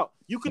all about.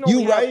 You can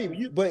only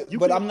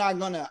but I'm not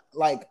gonna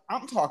like.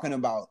 I'm talking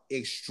about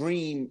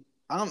extreme.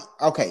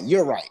 Okay.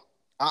 You're right.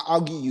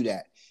 I'll give you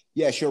that.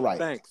 Yes, you're right.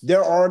 Thanks.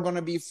 There are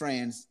gonna be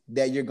friends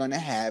that you're gonna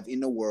have in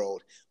the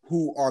world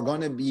who are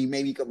gonna be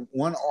maybe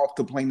one-off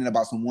complaining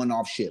about some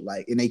one-off shit,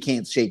 like, and they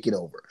can't shake it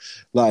over.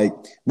 Like,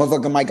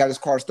 motherfucker Mike got his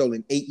car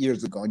stolen 8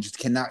 years ago and just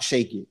cannot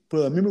shake it.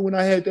 Bro, remember when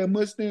I had that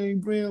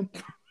Mustang, Brim?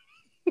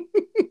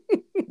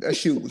 That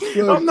shit was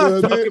fun. I'm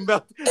not talking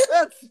about that.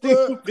 That's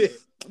stupid.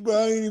 Bro,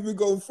 I ain't even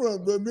go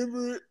front, bro.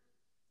 Remember it?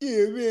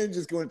 Yeah, man,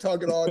 just going to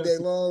talk it all day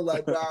long.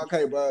 Like, bro,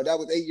 okay, bro, that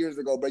was 8 years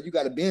ago, bro. You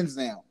got a Benz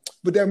now.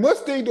 But that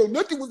Mustang, though,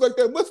 nothing was like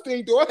that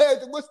Mustang, though. I had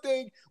the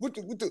Mustang with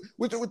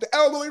the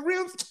alloy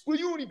rims. Well,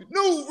 you don't even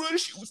know, bro.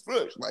 This shit was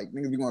fresh. Like,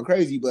 niggas be going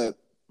crazy, but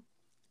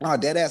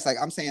dead ass. Like,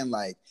 I'm saying,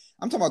 like,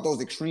 I'm talking about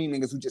those extreme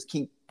niggas who just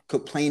keep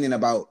complaining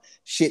about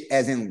shit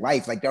as in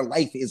life. Like, their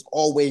life is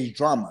always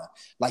drama.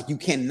 Like, you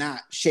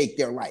cannot shake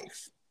their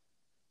life.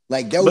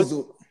 Like,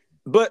 those.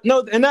 But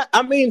no, and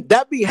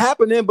that be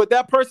happening. But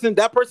that person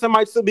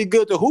might still be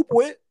good to hoop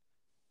with.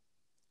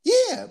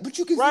 Yeah, but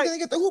you can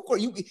get the hoop court.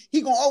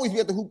 He gonna always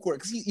be at the hoop court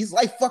because his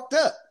life fucked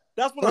up.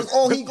 That's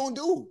all he gonna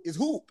do is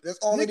hoop. That's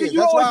all it is.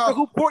 That's why the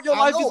hoop court. Your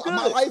life is good.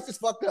 My life is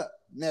fucked up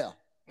now.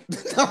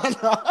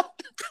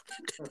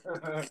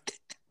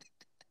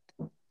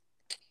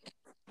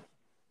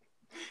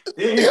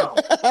 Damn.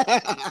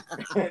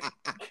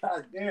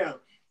 God damn.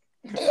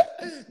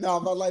 No,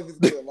 my life is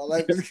good. My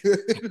life is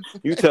good.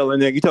 You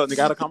telling nigga,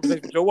 I had a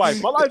conversation with your wife.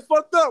 My life's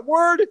fucked up.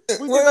 Word.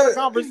 We just had a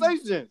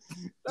conversation.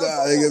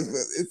 Nah,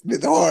 it's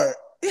been hard.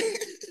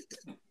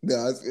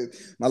 No,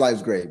 my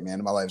life's great,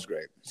 man. My life's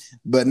great.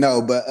 But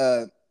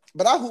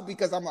I hoop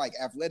because I'm like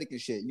athletic and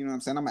shit. You know what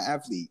I'm saying? I'm an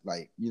athlete,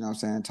 like, you know what I'm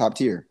saying, top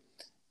tier.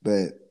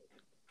 But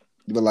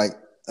like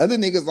other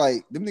niggas,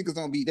 like them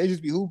niggas they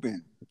just be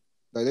hooping.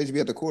 Like they just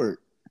be at the court.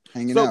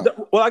 Hanging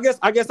out. Well, I guess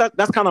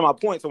that's kind of my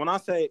point. So when I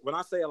say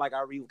like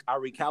I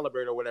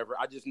recalibrate or whatever,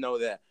 I just know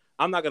that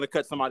I'm not gonna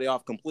cut somebody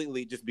off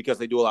completely just because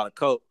they do a lot of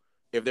coke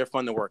if they're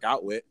fun to work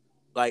out with.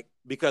 Like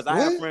because I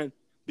have friends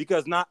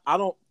not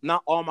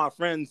all my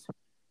friends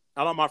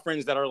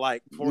that are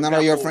like none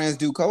of your friends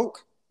do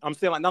coke. I'm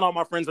saying like not all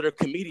my friends that are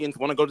comedians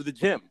want to go to the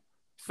gym.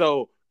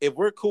 So if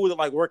we're cool to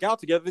like work out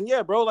together, then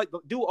yeah, bro, like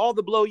do all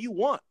the blow you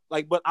want.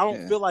 Like, but I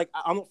don't feel like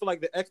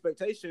the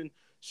expectation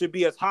should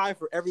be as high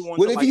for everyone.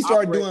 What if he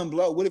start doing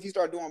blow? What if he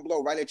start doing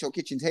blow right at your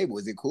kitchen table?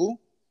 Is it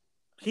cool?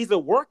 He's a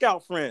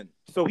workout friend,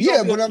 so but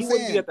I'm saying he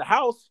wouldn't be at the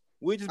house.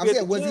 Was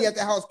he at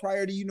the house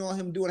prior to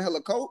him doing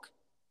hella coke?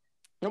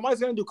 Nobody's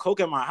gonna do coke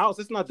at my house.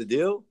 It's not the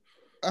deal.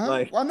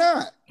 Like, why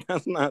not?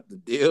 That's not the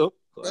deal.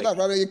 Like,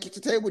 right at your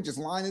kitchen table, just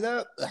line it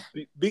up.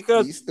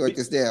 Because you start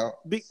this down.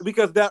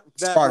 Because that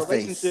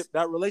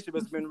relationship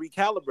has been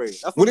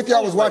recalibrated. What if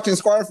y'all was watching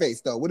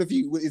Scarface though? What if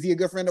is he a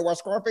good friend to watch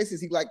Scarface?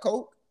 Is he like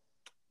coke?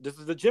 This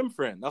is a gym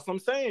friend. That's what I'm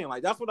saying.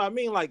 Like that's what I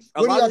mean. Like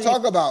what do y'all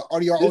talk about? Or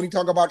do y'all only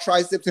talk about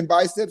triceps and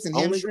biceps and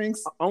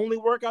hamstrings? Only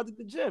work out at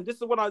the gym. This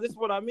is what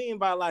I mean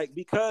by like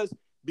because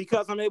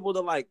I'm able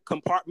to like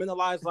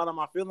compartmentalize a lot of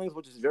my feelings,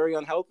 which is very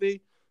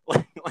unhealthy.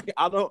 Like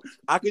I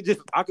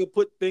could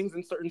put things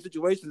in certain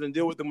situations and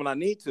deal with them when I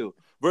need to.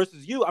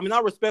 Versus you, I mean, I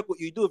respect what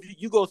you do.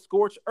 If you go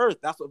scorch earth,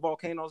 that's what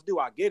volcanoes do.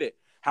 I get it.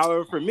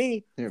 However, for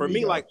me,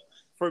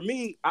 for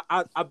me,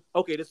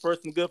 okay, this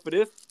person good for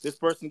this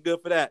person good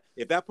for that.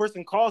 If that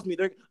person calls me,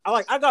 here's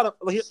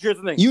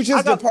the thing. You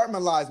just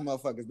departmentalize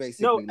motherfuckers,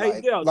 basically. No,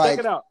 hey, check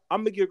it out.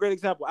 I'm gonna give you a great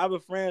example. I have a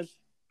friend.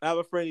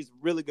 He's a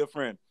really good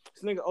friend.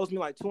 This nigga owes me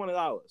like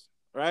 $200,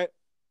 right?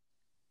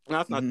 And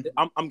that's not.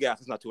 I'm gassed.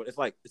 It's not 200. It's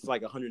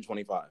like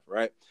 125,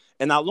 right?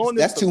 And I loaned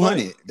him. That's 200.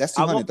 Money. That's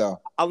 200 though.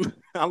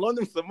 I loaned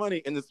him some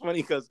money, and it's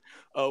funny because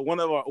one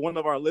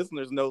of our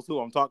listeners knows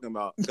who I'm talking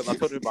about because I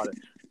told him about it.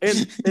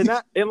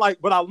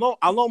 But I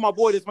loaned my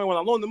boy this money. When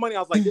I loaned the money, I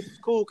was like, this is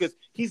cool because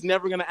he's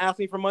never gonna ask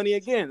me for money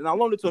again. And I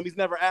loaned it to him. He's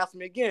never asked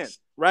me again,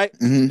 right?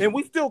 And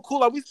we still cool.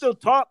 Like we still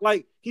talk.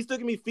 Like he's still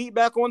giving me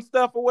feedback on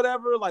stuff or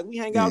whatever. Like we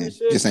hang out and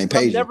shit. Just ain't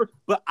paid.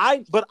 But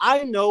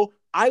I know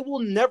I will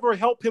never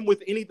help him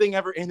with anything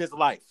ever in his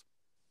life.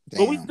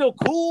 Damn. But we still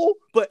cool.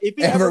 But if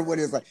he what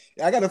is like,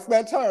 I got a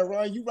flat tire,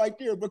 Ryan. You right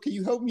there, but can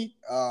you help me?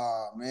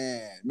 Oh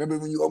man, remember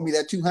when you owed me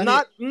that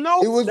 200?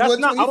 No, it was that's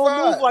not. I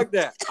don't move like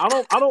that.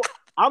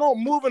 I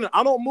don't move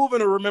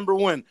in a remember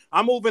when.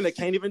 I move in a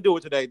can't even do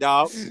it today,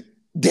 dog.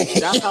 Damn.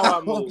 That's how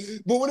I move.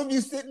 But what if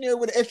you sitting there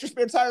with an extra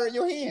spare tire in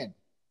your hand?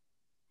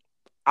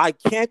 I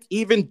can't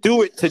even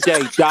do it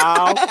today,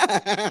 dog.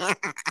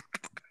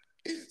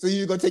 So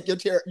you're gonna take your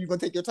tire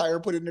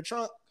and put it in the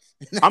trunk?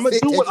 I'm gonna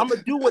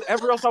do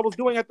whatever else I was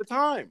doing at the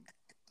time.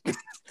 That's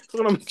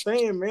what I'm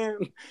saying, man.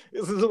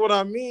 This is what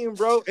I mean,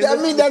 bro.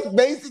 And that's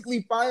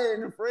basically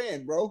firing a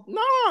friend, bro.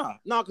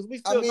 Nah, because we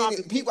still.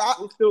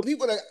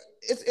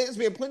 It's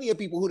been plenty of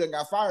people who done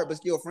got fired but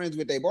still friends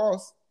with their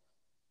boss.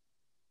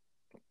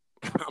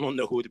 I don't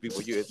know who the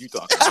people you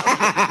talking about.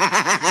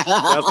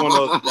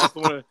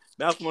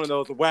 That's one of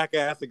those whack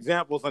ass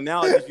examples,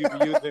 analogies you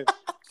be using.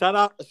 Shout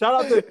out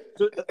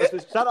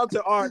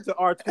to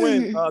our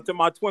twin, to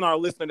my twin, our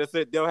listener that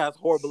said Dale has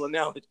horrible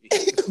analogies.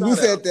 Who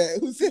said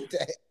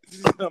that?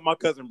 My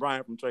cousin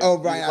Brian from Tracy. Oh,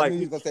 Brian, I knew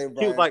he was gonna say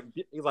Brian.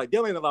 He was like,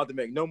 Dale ain't allowed to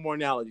make no more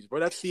analogies, bro.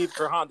 That Steve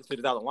Kerr shit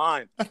is out of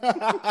line.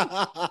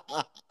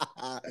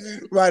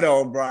 Right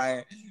on,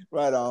 Brian.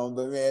 Right on.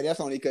 But man,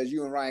 that's only because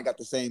you and Ryan got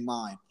the same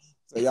mind.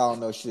 So y'all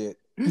know shit.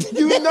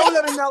 You know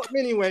that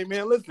anyway,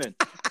 man. Listen,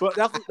 but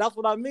that's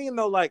what I mean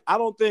though. Like, I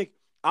don't think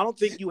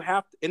you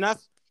have to, and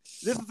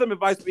this is some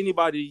advice for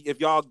anybody if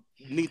y'all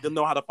need to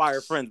know how to fire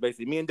friends.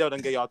 Basically, me and Dale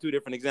done gave y'all two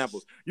different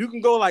examples. You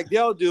can go like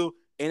Dale do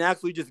and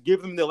actually just give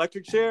them the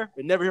electric chair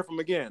and never hear from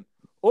them again,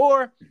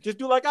 or just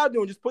do like I do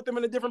and just put them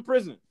in a different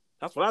prison.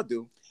 That's what I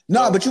do.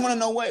 No, but you want to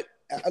know what?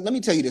 Let me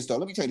tell you this though.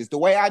 The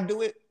way I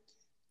do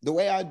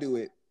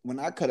it, when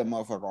I cut a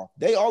motherfucker off,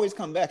 they always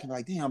come back and be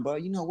like, "Damn, bro,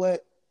 you know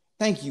what?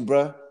 Thank you,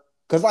 bro."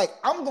 Because, like,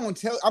 I'm going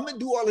to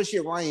do all the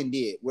shit Ryan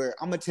did, where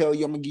I'm going to tell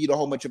you, I'm going to give you the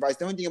whole bunch of advice.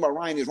 The only thing about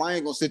Ryan is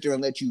Ryan going to sit there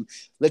and let you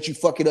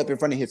fuck it up in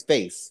front of his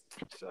face.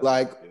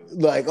 Like,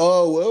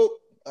 oh, well,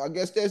 I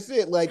guess that's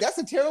it. Like, that's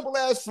a terrible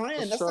ass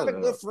friend. That's not a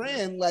good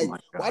friend. Like,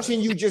 watching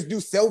you just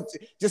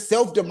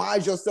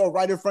self-demise yourself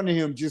right in front of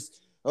him.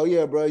 Just, oh,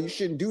 yeah, bro, you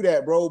shouldn't do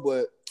that, bro.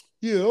 But,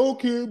 yeah,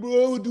 okay,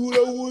 bro, I would do what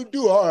I want to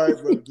do. All right,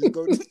 bro, just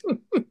go.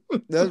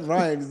 That's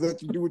Ryan. Just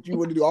let you do what you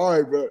want to do. All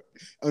right, bro.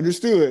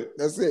 Understood.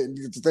 That's it.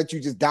 Just let you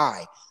just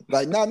die.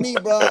 Like, not me,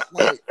 bro.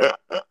 Like,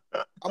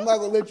 I'm not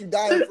gonna let you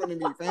die in front of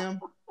me, fam.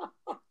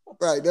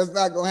 Right? That's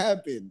not gonna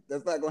happen.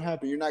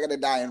 You're not gonna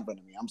die in front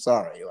of me. I'm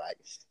sorry. Like,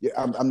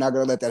 I'm not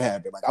gonna let that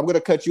happen. Like, I'm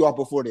gonna cut you off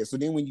before this. So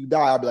then when you die,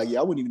 I'll be like, yeah,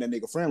 I wouldn't even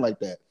make a friend like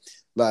that.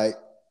 Like,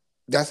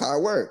 that's how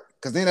it works.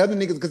 Because then other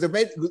niggas,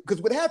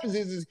 because what happens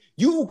is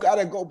you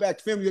gotta go back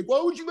to family. Like,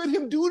 why would you let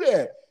him do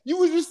that? You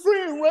was his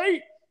friend,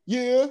 right?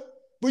 Yeah.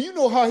 But you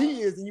know how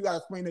he is, and you gotta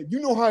explain that. You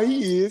know how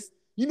he is.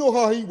 You know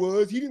how he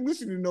was. He didn't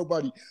listen to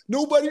nobody.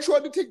 Nobody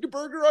tried to take the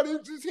burger out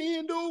of his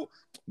hand, though.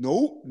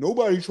 No,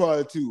 nobody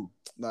tried to.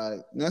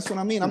 Like, that's what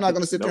I mean. I'm not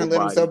gonna sit there and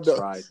let himself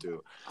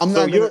do.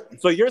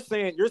 So you're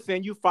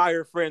saying you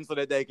fire friends so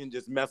that they can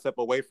just mess up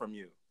away from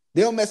you.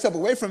 They'll mess up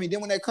away from me.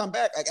 Then when they come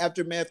back, like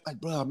after meth, like,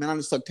 bro, man, I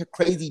just sucked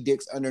crazy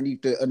dicks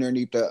underneath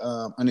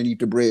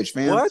the bridge,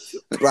 fam. What?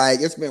 Like,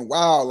 it's been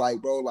wild.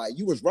 Like, bro, like,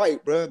 you was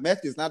right, bro.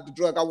 Meth is not the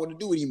drug I want to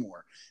do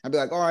anymore. I'd be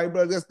like, all right,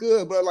 bro, that's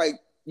good, bro. Like,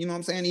 you know what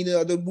I'm saying? Any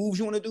other moves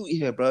you want to do?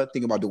 Yeah, bro.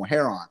 Think about doing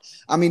heroin.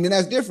 I mean, then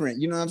that's different.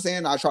 You know what I'm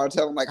saying? I try to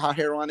tell them like how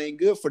heroin ain't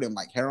good for them.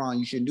 Like, heroin,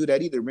 you shouldn't do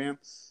that either, man.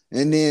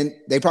 And then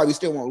they probably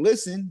still won't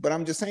listen. But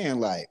I'm just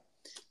saying, like,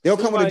 they'll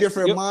come with a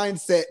different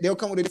mindset. They'll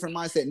come with a different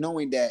mindset,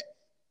 knowing that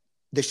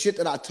the shit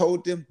that I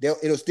told them,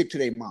 it'll stick to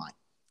their mind.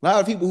 A lot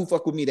of people who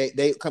fuck with me,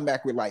 they come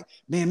back with like,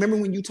 man, remember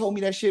when you told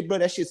me that shit, bro?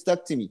 That shit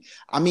stuck to me.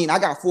 I mean, I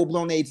got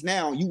full-blown AIDS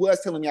now. You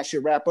was telling me I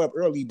should wrap up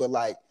early, but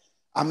like,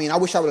 I mean, I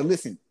wish I would have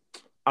listened.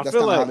 That's I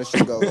feel like how this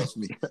shit goes.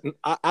 Me.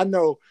 I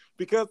know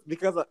because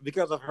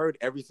I've heard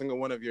every single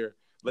one of your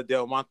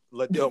Liddell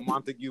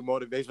Montague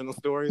motivational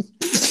stories.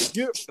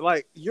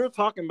 You're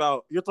talking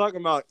about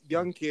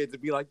young kids to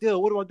be like,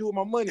 Dill, what do I do with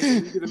my money?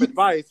 And you give them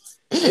advice,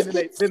 and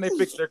then they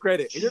fix their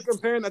credit. And you're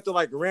comparing that to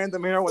like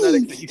random heroin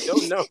addicts that you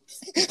don't know.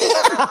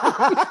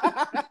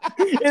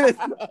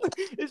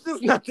 It's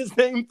just not the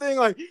same thing.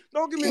 Like,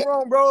 don't get me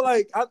wrong, bro.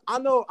 Like, I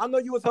know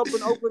you was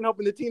helping Oakland,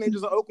 helping the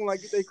teenagers of Oakland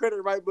like get their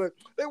credit right, but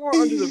they weren't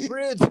under the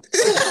bridge.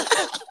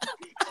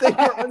 They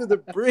were under the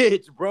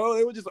bridge, bro.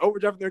 They were just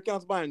overdrafting their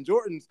accounts buying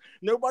Jordans.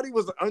 Nobody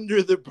was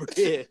under the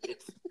bridge.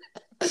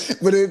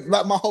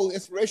 But my whole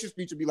inspiration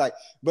speech would be like,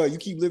 bro, you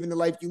keep living the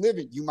life you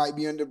living, you might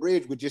be under the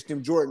bridge with just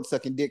them Jordans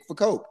sucking dick for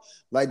coke.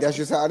 Like that's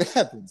just how it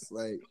happens.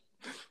 Like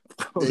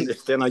I don't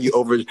understand how you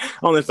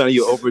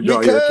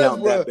overdraw your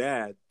account that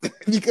bad.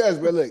 Because,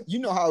 bro, look, you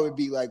know how it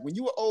be like when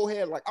you an old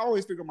head. Like I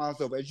always figure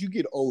myself as you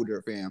get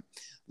older, fam.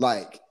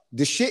 Like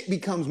the shit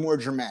becomes more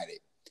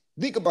dramatic.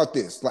 Think about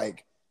this,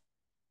 like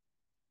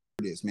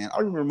this, man. I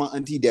remember my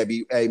auntie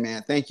Debbie. Hey,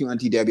 man, thank you,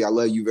 auntie Debbie. I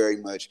love you very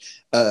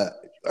much.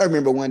 I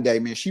remember one day,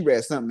 man, she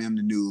read something on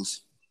the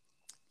news,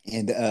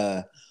 and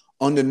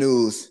on the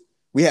news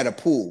we had a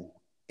pool,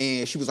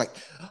 and she was like,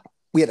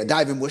 we had a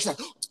diving board. She's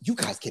like, oh, you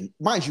guys can,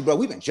 mind you, bro,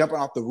 we've been jumping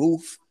off the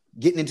roof,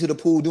 getting into the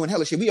pool, doing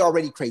hella shit. We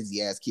already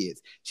crazy ass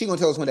kids. She gonna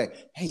tell us one day,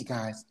 hey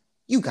guys,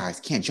 you guys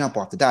can't jump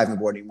off the diving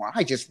board anymore.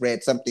 I just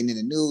read something in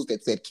the news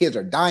that said kids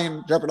are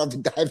dying jumping off the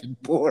diving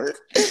board.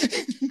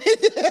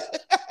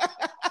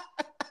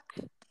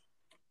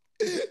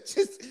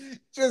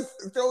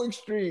 just so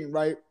extreme,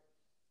 right?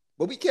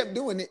 But we kept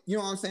doing it. You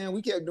know what I'm saying?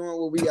 We kept doing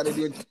what we got to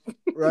do,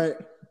 right?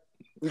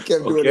 We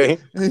kept doing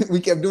it. We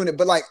kept doing it.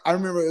 But like I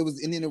remember it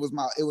was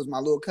my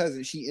little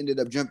cousin. She ended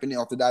up jumping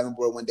off the diving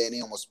board one day and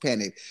they almost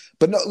panicked.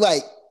 But no,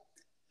 like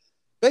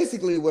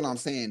basically what I'm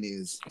saying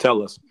is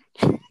tell us.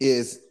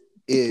 Is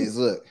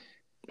look,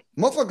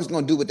 motherfuckers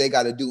gonna do what they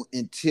gotta do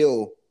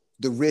until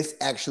the risk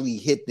actually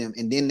hit them,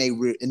 and then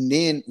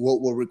then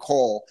what we'll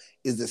recall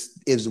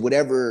is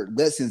whatever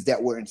lessons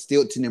that were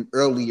instilled to them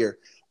earlier,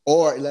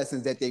 or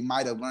lessons that they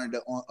might have learned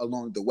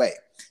along the way.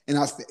 And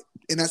I say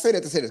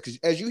that to say this because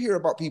as you hear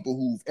about people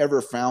who've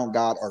ever found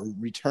God or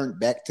returned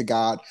back to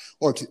God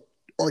or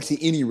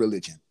to any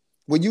religion,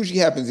 what usually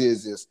happens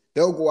is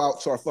they'll go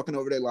out, start fucking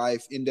over their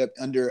life, end up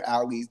under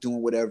alleys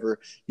doing whatever,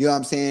 you know what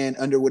I'm saying,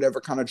 under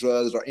whatever kind of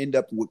drugs, or end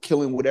up with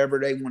killing whatever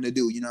they want to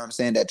do, you know what I'm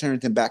saying, that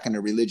turns them back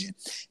into religion.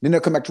 Then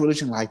they'll come back to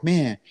religion like,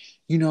 man,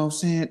 you know what I'm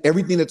saying,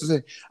 everything that they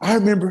say, I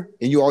remember,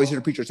 and you always hear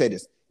the preacher say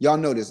this. Y'all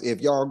know this.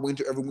 If y'all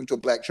ever went to a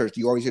black church,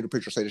 you always hear the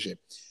preacher say this shit.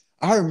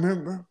 I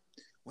remember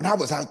when I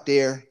was out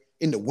there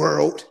in the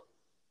world,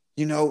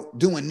 you know,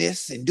 doing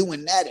this and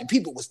doing that, and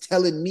people was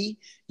telling me,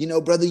 you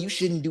know, brother, you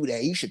shouldn't do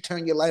that. You should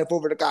turn your life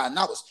over to God. And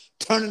I was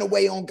turning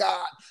away on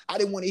God. I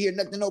didn't want to hear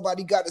nothing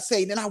nobody got to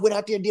say. And then I went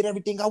out there and did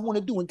everything I want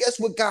to do. And guess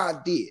what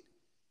God did?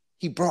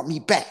 He brought me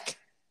back.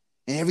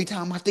 And every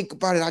time I think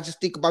about it, I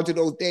just think about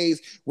those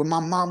days when my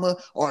mama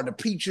or the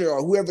preacher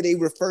or whoever they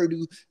refer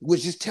to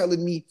was just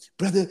telling me,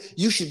 brother,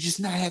 you should just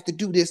not have to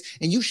do this.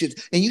 And you should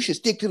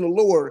stick to the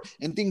Lord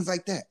and things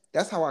like that.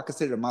 That's how I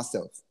consider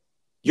myself.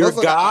 You're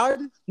God?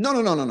 No,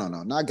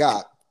 not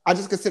God. I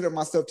just consider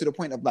myself to the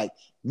point of like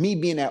me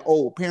being that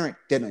old parent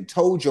that done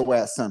told your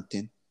ass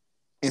something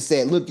and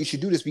said, look, you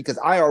should do this because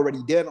I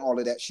already did all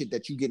of that shit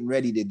that you getting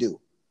ready to do.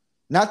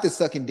 Not the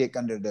sucking dick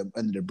under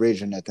the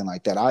bridge or nothing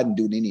like that. I didn't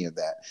do any of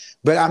that.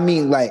 But I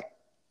mean, like,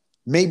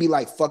 maybe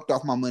like fucked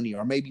off my money,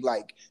 or maybe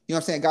like, you know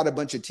what I'm saying, got a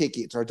bunch of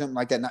tickets or something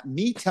like that. Not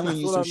me telling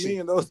you some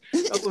shit.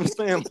 That's what I'm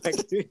saying.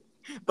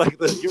 Like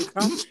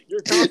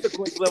your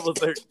consequence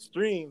levels are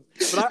extreme.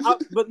 But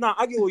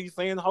I get what you're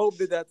saying. Hope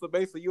did that, so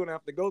basically you don't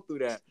have to go through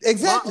that.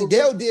 Exactly.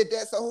 Dale did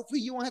that, so hopefully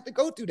you won't have to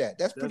go through that.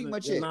 That's pretty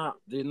much it.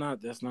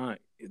 That's not.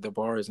 The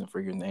bar isn't for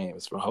your name.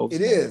 It's for Hope's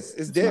It name. is.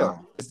 It's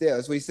Dale. It's Dale.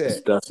 That's what he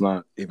said. That's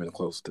not even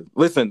close to.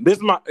 Listen,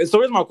 here's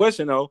my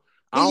question though.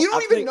 You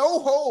don't even know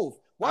Hove.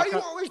 Why are you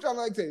always trying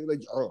to say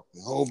like, oh,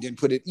 Hove didn't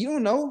put it? You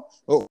don't know.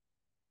 Oh,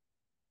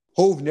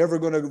 Hove never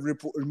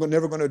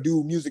gonna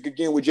do music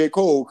again with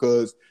J.Cole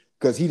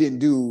because he didn't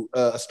do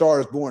A Star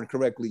Is Born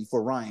correctly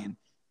for Ryan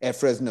at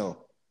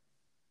Fresno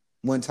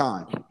one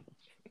time.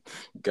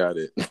 Got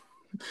it.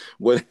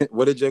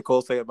 What did J.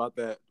 Cole say about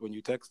that when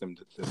you text him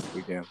this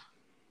weekend?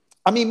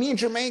 I mean, me and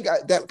Jermaine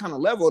got that kind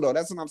of level though.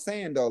 That's what I'm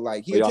saying though.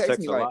 Like he'll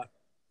text me like,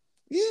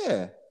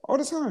 yeah, all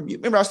the time.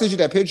 Remember I sent you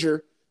that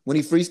picture when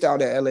he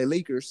freestyled at LA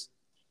Lakers.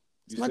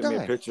 You sent me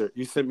a picture.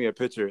 You sent me a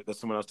picture that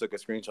someone else took a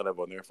screenshot of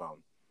on their phone.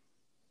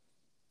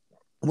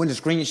 It wasn't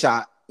a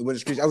screenshot. It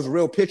was a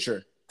real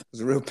picture. It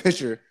was a real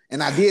picture.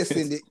 And I did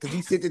send it because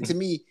he sent it to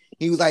me.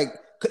 He was like,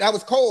 that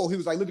was Cole. He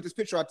was like, look at this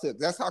picture I took.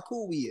 That's how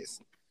cool he is.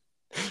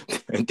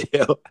 And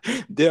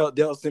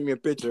Dale sent me a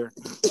picture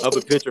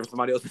of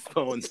somebody else's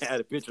phone that had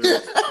a picture.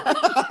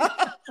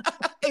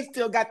 It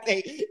still got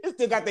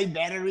their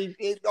battery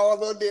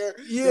all on there.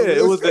 Yeah,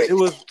 it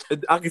was.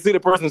 I can see the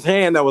person's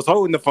hand that was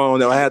holding the phone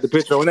that had the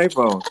picture on their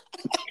phone.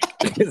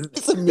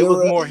 It's a mirror. It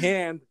was more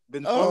hand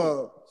than phone.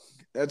 Oh,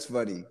 that's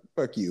funny.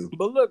 Fuck you.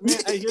 But look, man.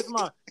 Hey, here's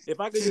my.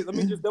 If I could just let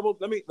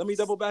me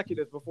double back at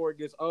this before it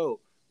gets old.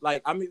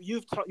 Like, I mean,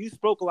 you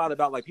spoke a lot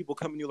about like people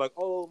coming to you like,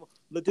 oh,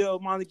 Liddell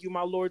Montague,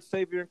 my Lord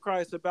Savior in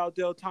Christ, about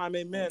Del time,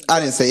 amen.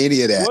 I didn't say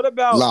any of that. What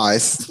about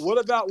lies? What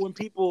about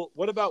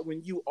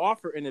when you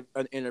offer an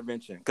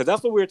intervention? Because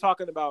that's what we were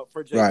talking about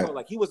for J.Cole. Right.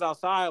 Like he was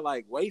outside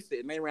like wasted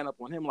and they ran up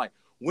on him. Like,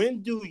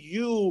 when do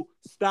you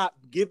stop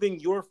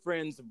giving your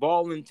friends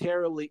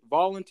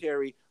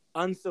voluntary,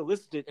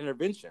 unsolicited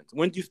interventions?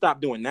 When do you stop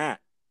doing that?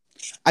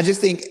 I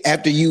just think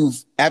after you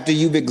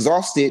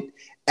exhausted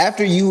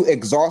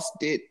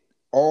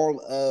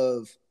all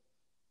of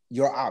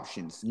your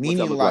options, What's that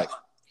meaning look like, like?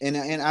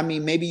 and I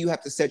mean, maybe you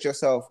have to set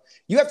yourself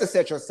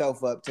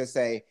up to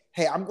say,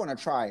 hey, I'm going to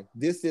try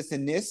this,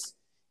 and this.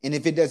 And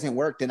if it doesn't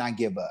work, then I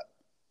give up.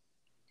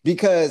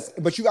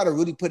 But you got to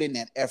really put in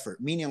that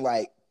effort, meaning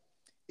like,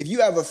 if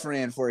you have a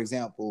friend, for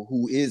example,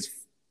 who is,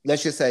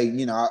 let's just say,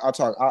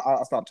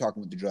 I'll stop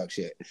talking with the drug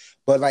shit.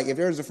 But like, if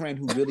there's a friend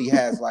who really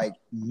has like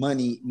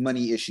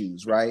money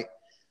issues, right?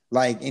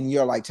 Like, and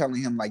you're like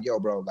telling him like, yo,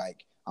 bro,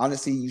 like,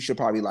 honestly, you should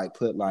probably like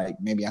put like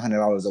maybe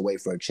 $100 away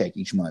for a check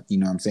each month. You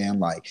know what I'm saying?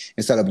 Like,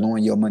 instead of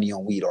blowing your money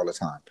on weed all the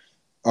time.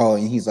 Oh,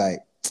 and he's like,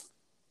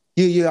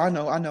 yeah, I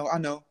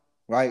know,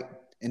 right?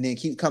 And then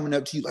keep coming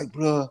up to you like,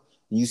 bruh,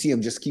 and you see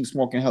him just keep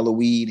smoking hella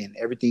weed and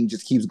everything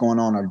just keeps going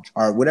on,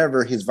 or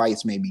whatever his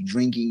vice may be,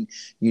 drinking,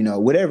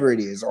 whatever it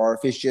is, or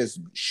if it's just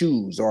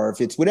shoes, or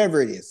if it's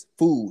whatever it is,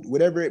 food,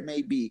 whatever it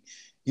may be,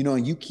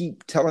 and you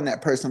keep telling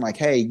that person like,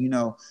 hey,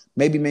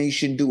 maybe you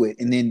shouldn't do it.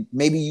 And then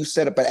maybe you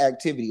set up an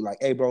activity like,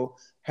 hey, bro,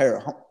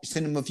 here,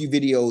 send him a few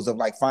videos of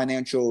like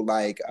financial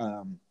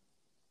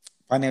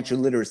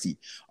literacy,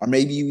 or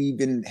maybe you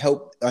even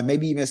help, or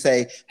maybe even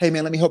say, hey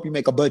man, let me help you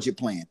make a budget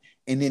plan.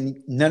 And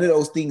then none of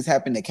those things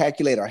happen to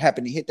calculate or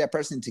happen to hit that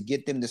person to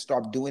get them to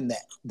start doing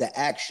the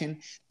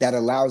action that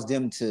allows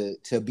them to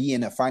be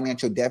in a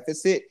financial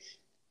deficit.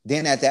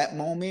 Then at that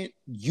moment,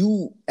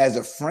 you as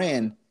a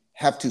friend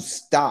have to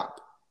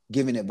stop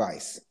giving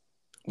advice.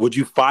 Would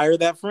you fire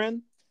that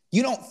friend?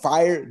 You don't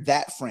fire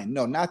that friend.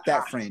 No, not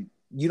that friend.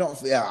 You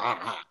don't.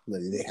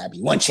 Look, they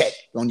happy. One check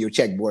on your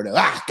checkboard.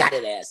 Got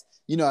it, ass.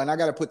 And I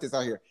got to put this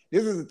out here.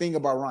 This is the thing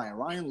about Ryan.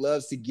 Ryan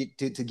loves to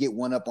get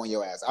one up on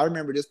your ass. I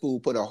remember this fool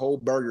put a whole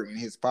burger in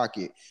his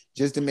pocket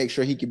just to make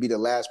sure he could be the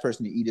last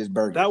person to eat his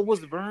burger. That was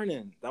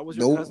Vernon. That was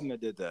your cousin that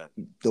did that.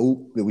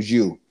 Nope, it was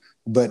you.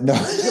 But no,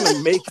 you're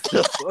gonna make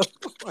stuff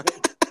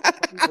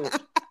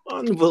up.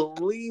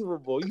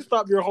 Unbelievable. You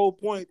stop your whole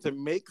point to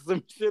make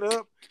some shit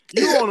up.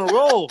 You're on a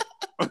roll.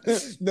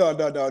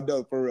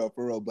 No, for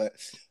real.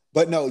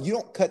 But no, you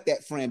don't cut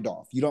that friend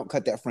off. Okay.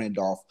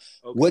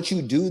 What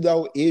you do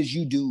though is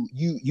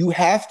you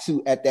have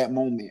to at that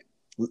moment,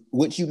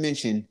 what you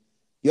mentioned,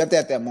 you have to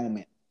at that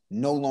moment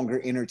no longer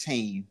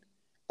entertain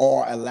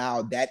or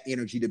allow that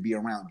energy to be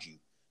around you.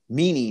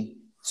 Meaning,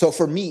 so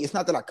for me, it's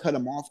not that I cut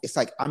them off. It's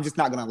like, I'm just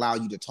not going to allow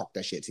you to talk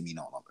that shit to me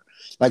no longer.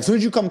 Like, as soon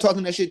as you come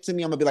talking that shit to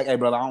me, I'm going to be like, hey,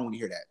 brother, I don't want to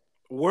hear that.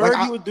 Word,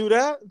 like, you would do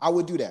that? I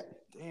would do that.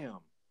 Damn.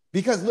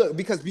 Because look,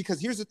 because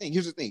here's the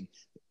thing.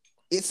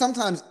 It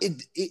sometimes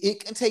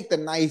it can take the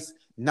nice,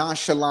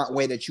 nonchalant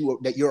way that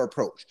your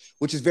approach,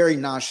 which is very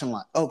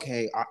nonchalant.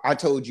 Okay, I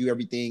told you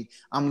everything.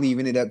 I'm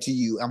leaving it up to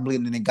you. I'm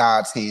leaving it in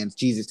God's hands.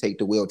 Jesus, take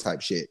the wheel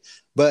type shit.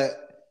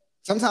 But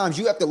sometimes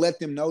you have to let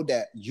them know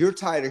that you're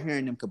tired of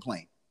hearing them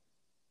complain.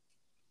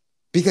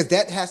 Because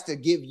that has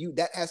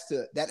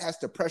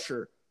to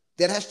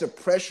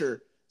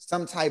pressure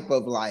some type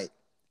of like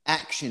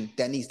action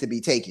that needs to be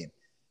taken.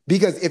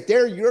 Because if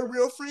they're your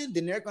real friend,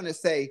 then they're gonna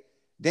say,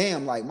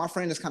 damn, like my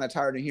friend is kind of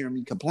tired of hearing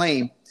me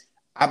complain.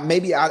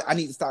 Maybe I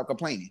need to stop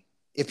complaining.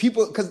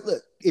 Because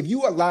look, if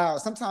you allow,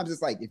 sometimes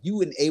it's like if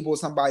you enable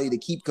somebody to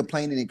keep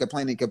complaining,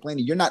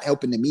 you're not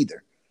helping them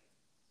either.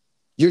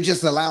 You're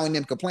just allowing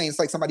them to complain. It's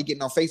like somebody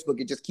getting on Facebook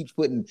and just keeps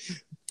putting,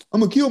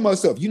 I'm gonna kill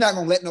myself. You're not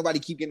gonna let nobody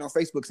keep getting on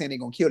Facebook saying they're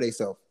gonna kill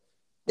themselves.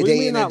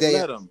 Day in and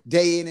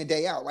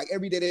day out. Like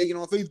every day they get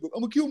on Facebook,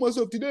 I'm gonna kill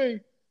myself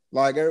today.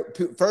 Like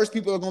first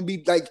people are gonna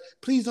be like,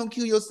 please don't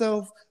kill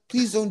yourself.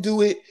 Please don't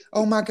do it.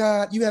 Oh my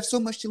God, you have so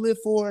much to live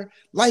for.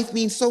 Life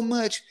means so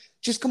much.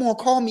 Just come on,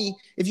 call me.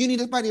 If you need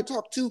somebody to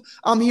talk to,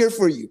 I'm here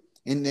for you.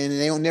 And then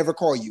they don't never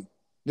call you.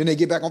 Then they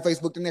get back on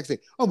Facebook the next day.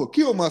 I'm gonna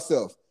kill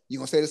myself. You're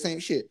gonna say the same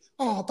shit.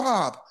 Oh,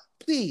 Bob,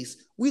 please,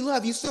 we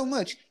love you so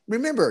much.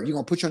 Remember, you're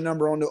gonna put your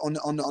number on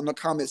the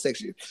comment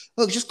section.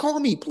 Look, just call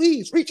me,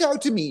 please. Reach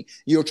out to me.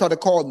 You'll try to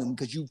call them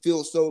because you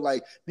feel so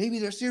like maybe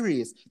they're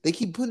serious. They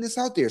keep putting this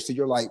out there, so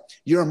you're like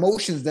your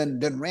emotions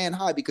then ran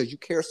high because you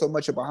care so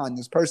much behind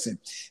this person.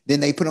 Then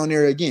they put on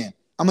there again.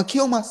 I'm gonna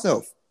kill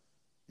myself,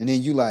 and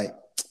then you like,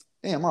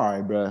 damn, all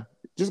right, bro.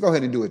 Just go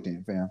ahead and do it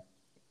then, fam.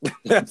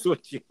 That's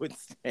what you would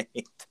say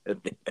to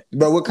them.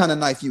 Bro, what kind of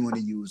knife you want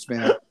to use,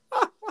 fam?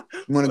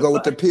 You want to go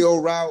with the pill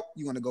route?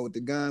 You want to go with the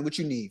gun? What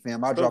you need,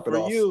 fam? I'll drop it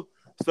off.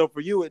 So for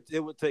you, it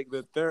would take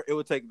the third. It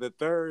would take the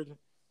third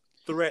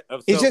threat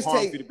of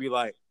self-harm for you to be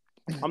like,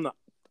 I'm not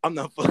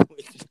fucking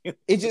with you.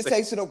 It just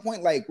takes to the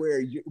point like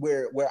where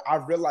I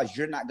realize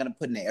you're not gonna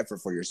put in the effort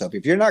for yourself.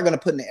 If you're not gonna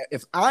put in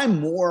if I'm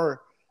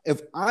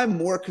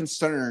more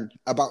concerned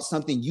about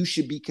something you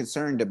should be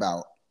concerned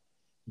about,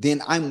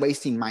 then I'm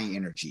wasting my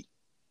energy.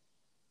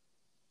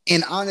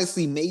 And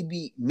honestly,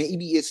 maybe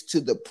it's to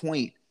the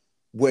point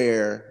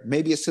where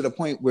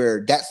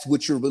that's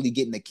what you're really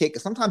getting a kick.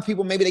 Sometimes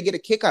people, maybe they get a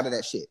kick out of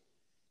that shit.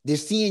 They're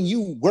seeing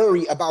you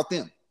worry about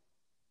them.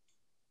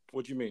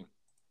 What you mean?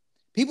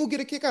 People get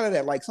a kick out of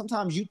that. Like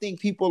sometimes you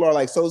think people are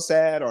like so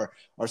sad or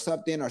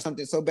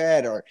something so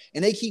bad,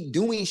 and they keep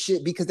doing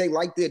shit because they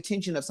like the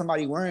attention of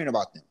somebody worrying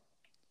about them.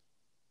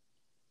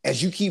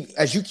 as you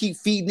keep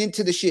feeding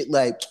into the shit,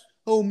 like,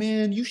 oh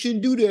man, you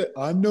shouldn't do that.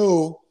 I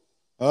know,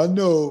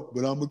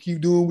 but I'm gonna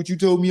keep doing what you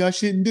told me I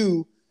shouldn't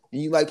do.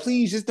 And you like,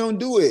 please just don't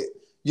do it.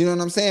 You know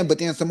what I'm saying? But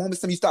then some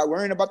moments you start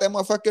worrying about that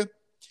motherfucker,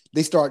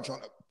 they start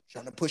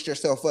trying to push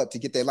themselves up to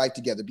get their life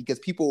together because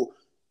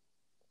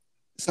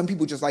some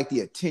people just like the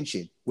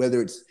attention,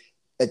 whether it's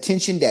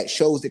attention that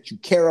shows that you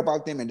care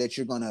about them and that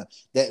you're gonna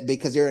that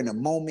because they're in a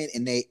moment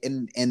and they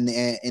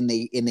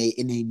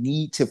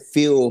need to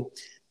feel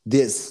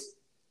this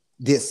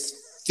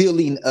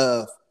feeling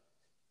of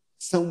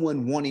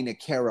someone wanting to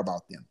care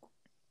about them.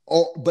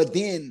 Or but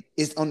then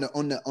it's on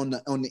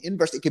the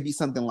inverse, it could be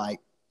something like,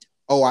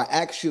 oh,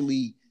 I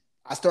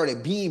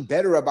started being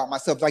better about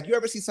myself. Like you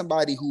ever see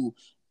somebody who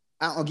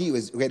I'll give you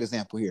a great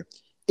example here.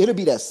 It'll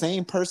be that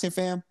same person,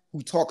 fam,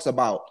 who talks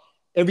about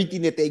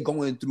everything that they're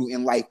going through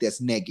in life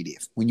that's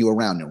negative when you're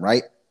around them,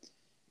 right?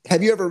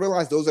 Have you ever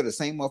realized those are the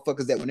same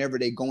motherfuckers that whenever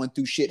they're going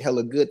through shit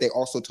hella good, they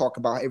also talk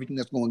about everything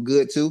that's going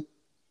good too?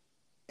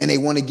 And they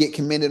want to get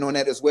commended on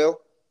that as well?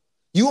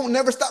 You won't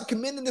never stop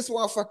commending this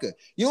motherfucker.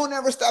 You don't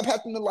ever stop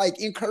having to like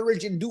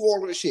encourage and do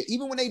all of the shit.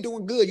 Even when they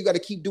doing good, you got to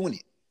keep doing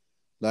it.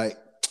 Like,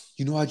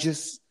 I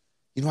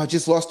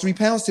just lost 3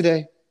 pounds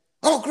today.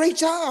 Oh, great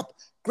job.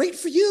 Great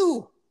for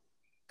you.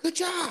 Good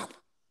job.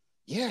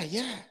 Yeah.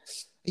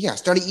 I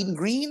started eating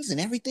greens and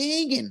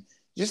everything, and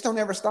just don't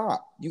ever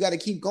stop. You got to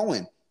keep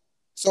going.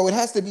 So it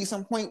has to be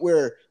some point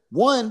where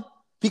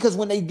because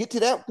when they get to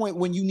that point,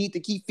 when you need to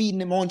keep feeding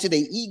them onto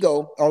their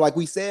ego, or like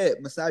we said,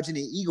 massaging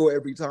their ego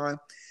every time,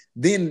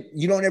 then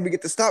you don't ever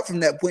get to stop from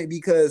that point,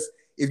 because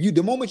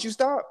the moment you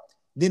stop,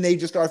 then they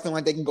just start feeling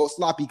like they can go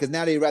sloppy, because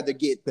now they rather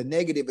get the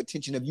negative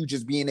attention of you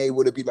just being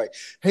able to be like,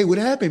 hey, what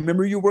happened?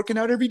 Remember you're working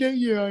out every day?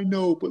 Yeah, I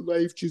know, but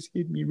life just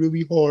hit me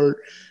really hard.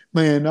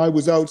 Man, I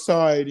was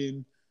outside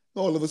and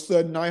all of a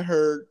sudden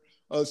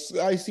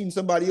I seen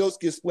somebody else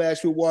get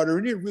splashed with water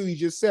and it really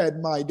just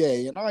saddened my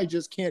day and I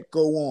just can't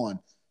go on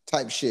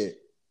type shit.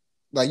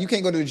 Like, you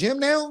can't go to the gym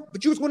now,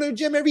 but you was going to the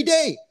gym every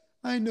day.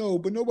 I know,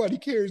 but nobody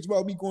cares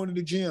about me going to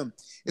the gym.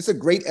 It's a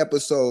great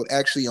episode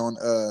actually on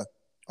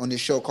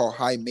this show called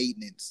High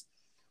Maintenance,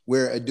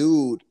 where a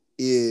dude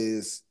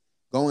is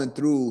going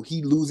through,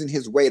 he losing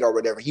his weight or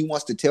whatever. He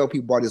wants to tell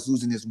people about his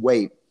losing his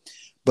weight.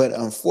 But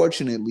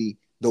unfortunately,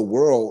 the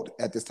world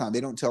at this time, they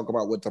don't talk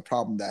about what the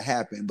problem that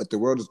happened, but the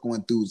world is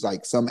going through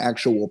like some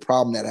actual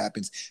problem that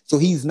happens. So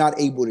he's not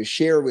able to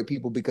share with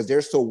people because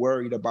they're so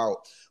worried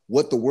about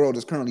what the world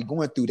is currently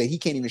going through that he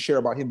can't even share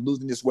about him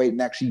losing this weight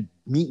and actually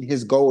meeting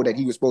his goal that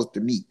he was supposed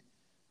to meet.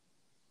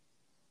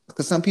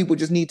 Because some people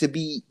just need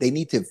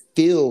to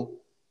feel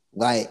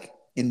like,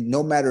 and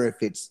no matter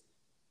if it's,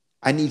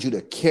 I need you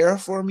to care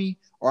for me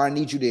or I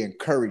need you to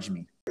encourage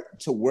me,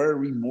 to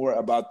worry more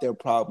about their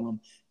problem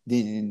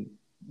than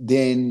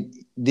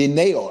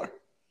they are.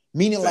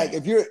 Meaning, like,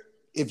 if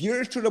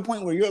you're to the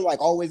point where you're like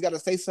always got to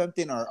say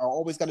something or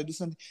always got to do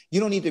something, you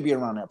don't need to be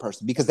around that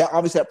person, because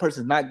that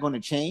person is not going to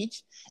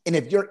change. And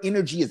if your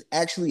energy is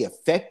actually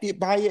affected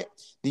by it,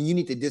 then you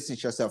need to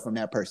distance yourself from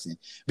that person,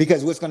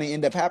 because what's going to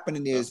end up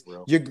happening is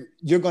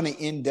you're going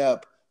to end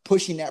up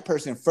pushing that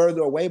person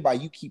further away by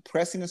you keep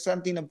pressing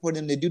something and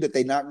putting them to do that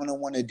they're not going to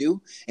want to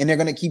do. And they're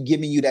going to keep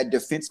giving you that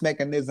defense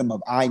mechanism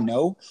of, I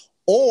know.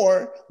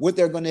 Or what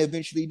they're going to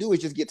eventually do is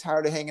just get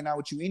tired of hanging out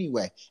with you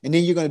anyway. And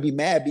then you're going to be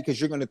mad because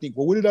you're going to think,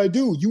 well, what did I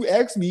do? You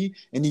asked me.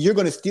 And then you're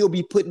going to still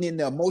be putting in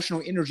the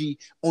emotional energy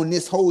on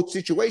this whole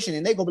situation.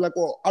 And they're going to be like,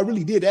 well, I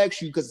really did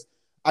ask you because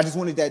I just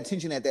wanted that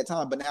attention at that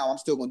time. But now I'm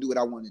still going to do what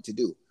I wanted to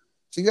do.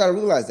 So you got to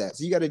realize that.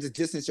 So you got to just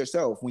distance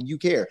yourself when you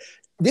care.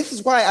 This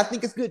is why I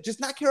think it's good. Just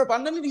not care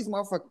about none of these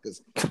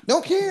motherfuckers.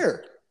 Don't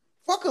care.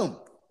 Fuck them.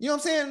 You know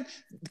what I'm saying?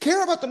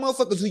 Care about the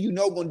motherfuckers who you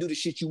know gonna do the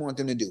shit you want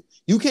them to do.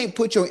 You can't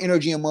put your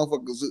energy in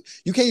motherfuckers.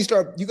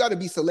 You got to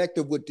be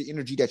selective with the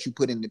energy that you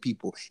put into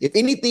people. If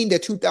anything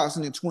that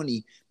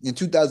 2020 and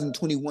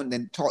 2021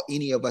 then taught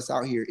any of us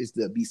out here is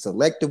to be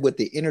selective with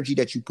the energy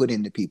that you put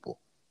into people.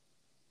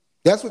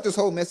 That's what this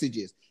whole message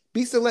is.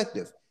 Be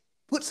selective.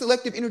 Put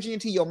selective energy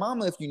into your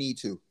mama if you need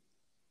to. You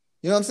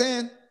know what I'm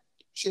saying?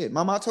 Shit,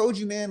 mama, I told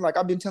you, man, like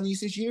I've been telling you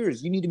 6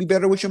 years, you need to be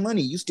better with your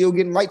money. You still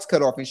getting lights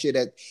cut off and shit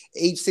at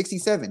age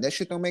 67. That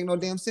shit don't make no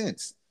damn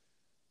sense.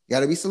 You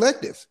gotta be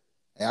selective.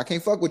 Hey, I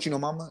can't fuck with you, no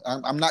mama.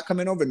 I'm not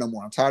coming over no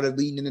more. I'm tired of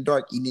leading in the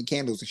dark, eating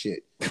candles and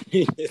shit.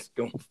 It's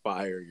gonna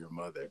fire your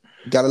mother.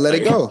 Gotta let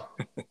it go.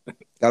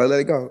 Gotta let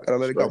it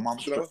go. Mama,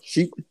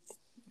 sheep.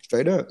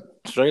 Straight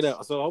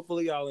up. So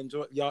hopefully y'all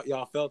enjoy.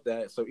 Y'all felt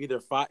that. So either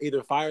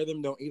fire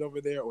them, don't eat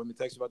over there, or when they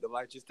text you about the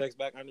light, just text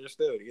back.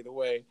 Understood. Either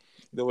way,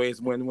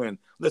 it's win-win.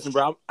 Listen,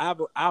 bro, I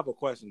have a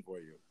question for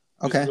you.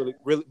 Okay.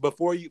 Really,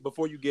 before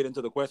you get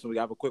into the question, we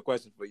have a quick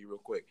question for you, real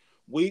quick.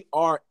 We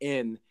are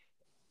in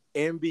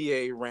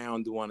NBA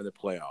round 1 of the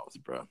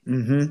playoffs, bro.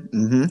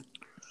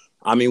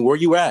 I mean, where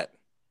you at?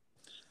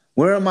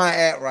 Where am I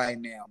at right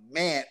now?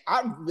 Man,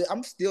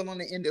 I'm still on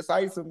the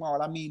indecisive mode.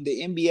 I mean,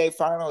 the NBA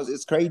Finals,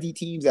 it's crazy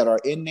teams that are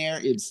in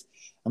there.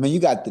 You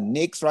got the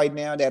Knicks right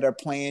now that are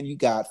playing. You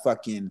got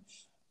fucking,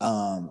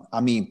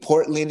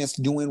 Portland is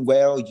doing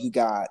well. You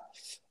got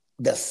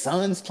the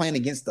Suns playing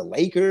against the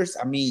Lakers.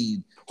 I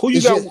mean, Who you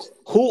it's got? just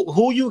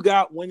Who you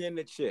got winning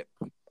the chip?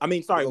 I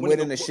mean, sorry, winning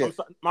winning the. the I'm shit.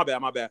 sorry, my bad,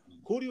 my bad.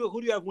 Who do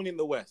you have winning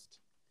the West?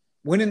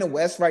 Winning the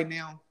West right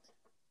now,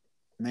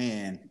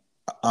 man.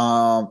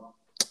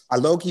 I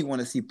low key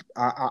want to see.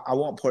 I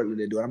want Portland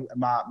to do it.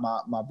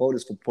 My vote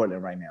is for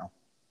Portland right now.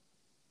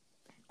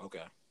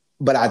 Okay.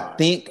 But I All right.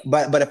 think,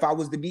 but if I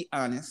was to be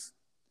honest,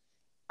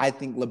 I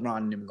think LeBron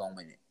and them gonna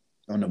win it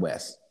on the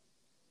West.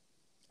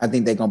 I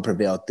think they're gonna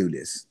prevail through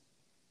this.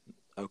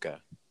 Okay.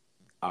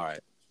 All right.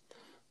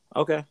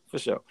 Okay, for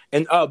sure.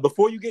 And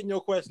before you get in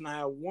your question, I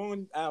have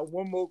one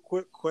more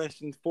quick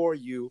question for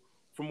you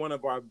from one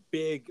of our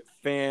big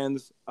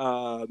fans,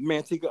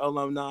 Manteca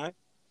alumni,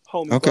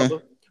 homie Okay.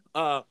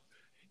 Bubba.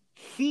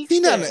 He He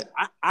not. said,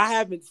 I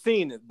haven't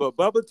seen it, but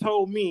Bubba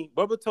told me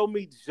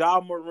Ja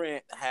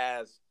Morant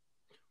has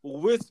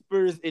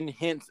whispers and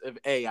hints of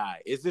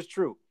AI. Is this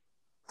true?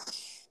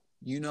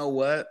 You know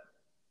what?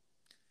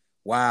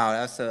 Wow,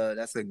 that's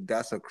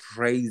a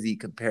crazy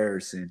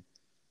comparison.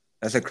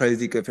 That's a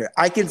crazy comparison.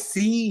 I can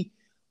see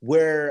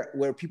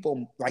where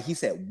people, like he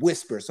said,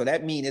 whisper. So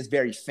that means it's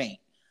very faint.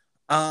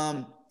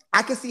 I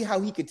can see how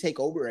he could take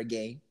over a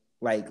game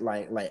like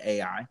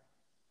AI.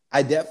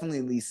 I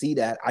definitely see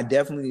that. I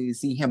definitely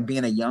see him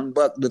being a young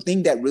buck. The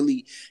thing that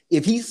really,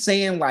 if he's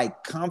saying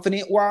like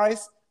confident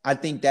wise, I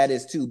think that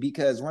is too.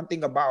 Because one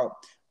thing about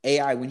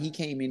AI, when he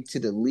came into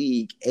the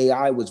league,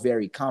 AI was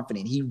very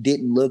confident. He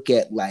didn't look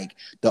at like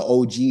the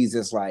OGs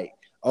as like,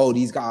 oh,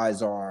 these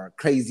guys are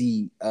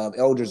crazy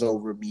elders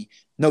over me.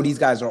 No, these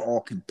guys are all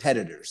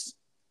competitors.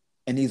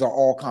 And these are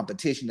all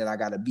competition that I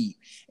got to beat.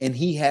 And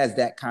he has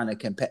that kind of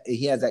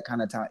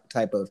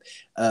type of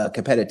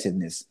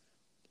competitiveness.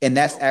 And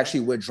that's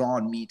actually what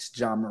drawn me to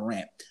Ja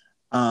Morant.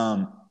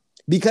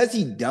 Because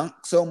he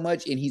dunked so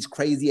much and he's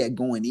crazy at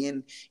going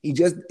in,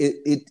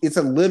 it's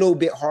a little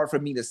bit hard for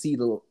me to see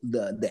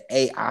the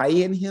AI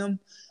in him.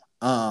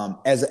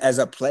 As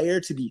a player,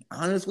 to be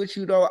honest with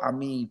you though, I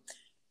mean,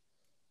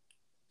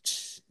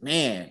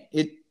 man,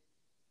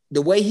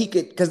 the way he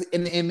could, because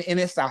and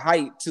it's the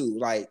height too.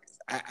 Like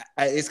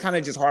it's kind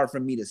of just hard for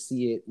me to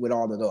see it with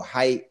all of the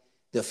height.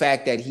 The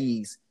fact that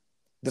he's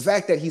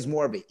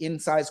more of an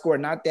inside scorer,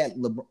 not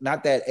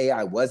that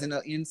AI wasn't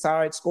an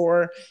inside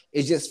scorer.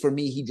 It's just for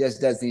me, he just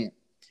doesn't.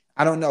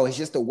 I don't know. It's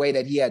just the way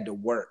that he had to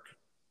work.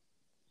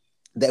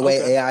 That way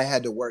AI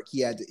had to work. He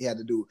had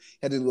to do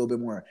a little bit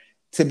more.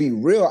 To be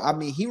real, I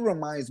mean, he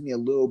reminds me a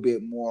little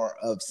bit more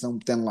of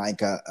something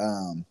like a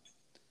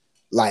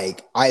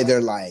like either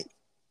like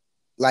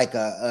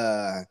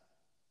a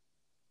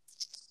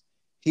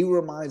he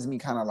reminds me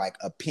kind of like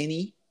a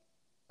Penny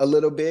a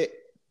little bit.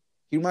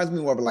 He reminds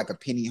me more of like a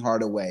Penny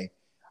Hardaway.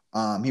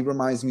 He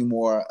reminds me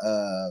more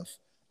of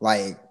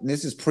like,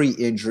 this is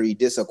pre-injury,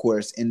 this of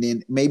course, and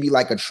then maybe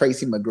like a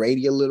Tracy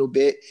McGrady a little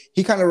bit.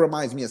 He kind of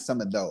reminds me of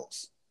some of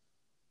those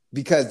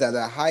because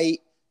the height,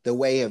 the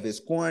way of his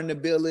scoring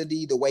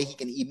ability, the way he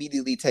can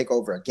immediately take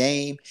over a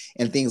game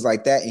and things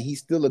like that. And he's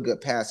still a good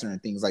passer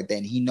and things like that.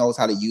 And he knows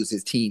how to use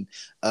his team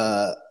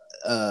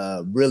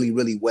really,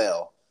 really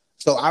well.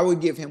 So I would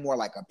give him more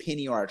like a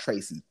Penny or a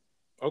Tracy.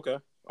 Okay.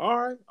 All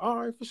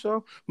right, for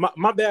sure.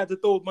 My bad to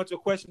throw a bunch of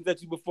questions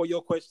at you before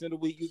your question of the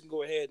week. You can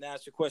go ahead and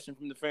ask your question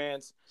from the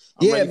fans.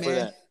 I'm ready for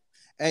that.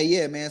 Hey,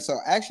 yeah, man. So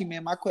actually,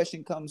 man, my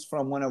question comes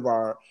from one of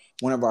our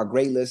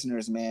great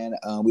listeners, man.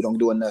 We don't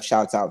do enough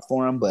shouts out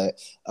for him,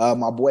 but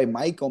my boy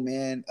Michael,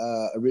 man,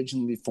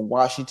 originally from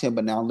Washington,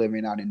 but now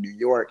living out in New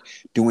York,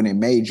 doing it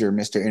major,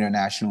 Mr.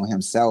 International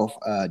himself.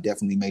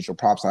 Definitely major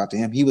props out to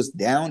him. He was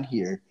down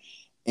here.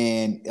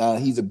 And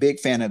he's a big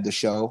fan of the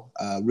show.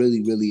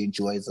 Really, really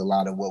enjoys a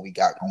lot of what we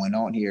got going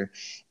on here.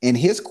 And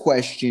his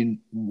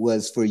question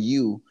was for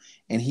you.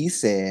 And he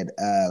said,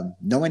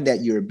 knowing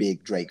that you're a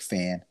big Drake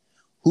fan,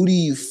 who do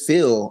you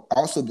feel,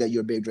 also that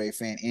you're a big Drake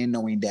fan, and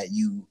knowing that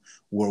you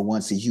were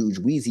once a huge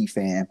Weezy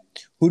fan,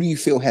 who do you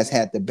feel has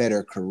had the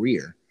better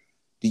career?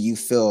 Do you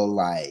feel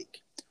like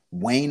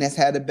Wayne has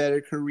had a better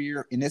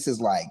career? And this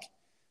is like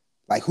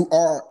who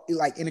are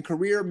like in a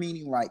career,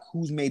 meaning like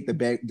who's made the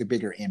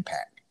bigger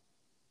impact?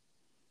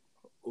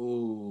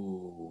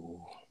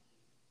 Ooh,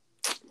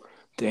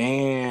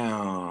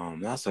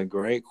 damn, that's a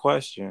great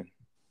question.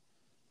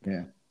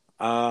 Yeah.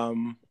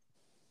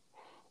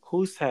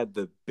 Who's had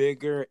the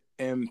bigger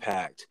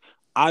impact?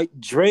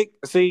 Drake.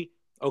 See,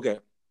 okay,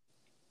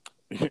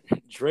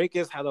 Drake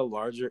has had a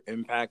larger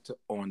impact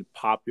on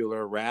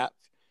popular rap,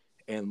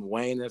 and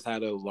Wayne has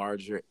had a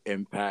larger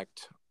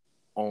impact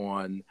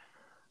on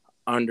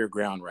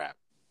underground rap.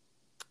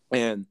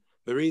 And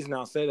the reason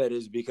I'll say that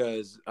is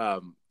because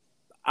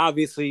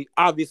obviously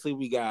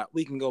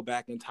we can go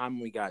back in time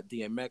and we got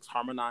DMX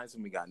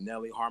harmonizing, we got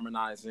Nelly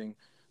harmonizing,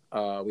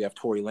 we have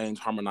Tory Lanez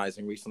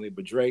harmonizing recently,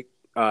 but Drake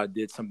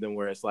did something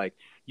where it's like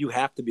you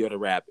have to be able to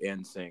rap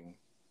and sing,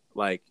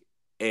 like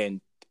and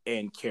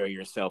carry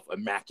yourself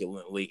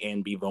immaculately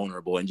and be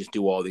vulnerable and just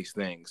do all these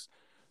things.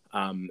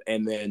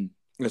 And then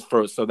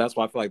so that's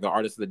why I feel like the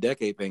Artist of the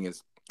Decade thing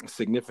is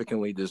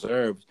significantly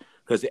deserved,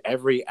 because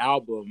every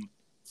album,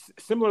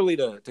 similarly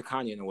to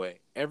Kanye in a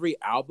way, every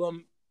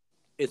album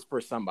it's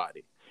for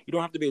somebody. You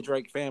don't have to be a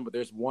Drake fan, but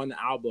there's one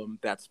album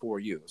that's for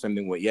you. Same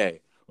thing with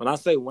Ye. When I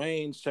say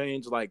Wayne's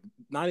changed, like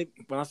not even,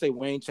 when I say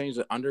Wayne changed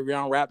the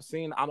underground rap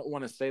scene, I don't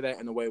want to say that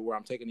in a way where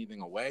I'm taking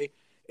anything away.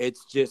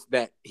 It's just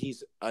that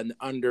he's an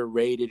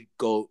underrated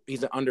GOAT.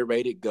 He's an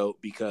underrated GOAT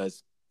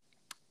because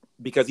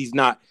he's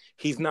not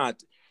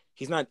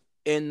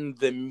in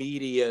the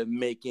media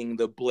making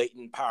the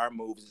blatant power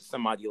moves that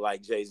somebody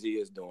like Jay-Z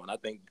is doing. I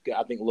think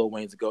Lil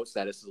Wayne's GOAT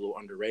status is a little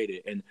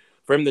underrated. And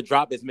for him to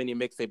drop as many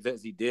mixtapes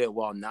as he did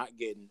while not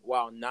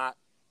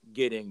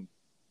getting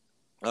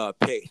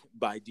paid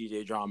by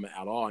DJ Drama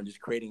at all, and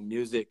just creating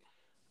music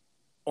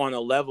on a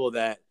level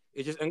that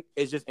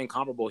it's just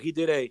incomparable. He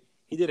did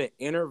an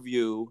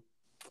interview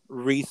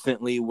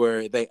recently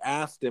where they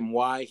asked him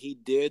why he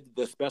did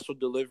the special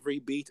delivery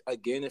beat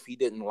again if he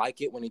didn't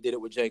like it when he did it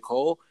with J.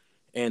 Cole.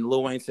 And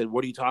Lil Wayne said,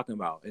 "What are you talking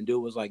about?" And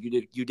dude was like,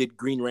 You did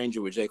Green Ranger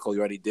with J. Cole.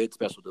 You already did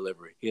special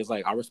delivery." He was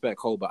like, "I respect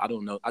Cole, but I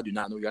do not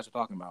know what you guys are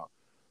talking about."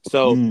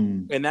 So,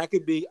 and that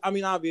could be, I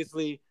mean,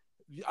 obviously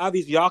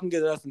y'all can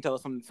get us and tell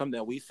us something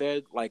that we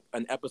said like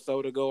an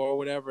episode ago or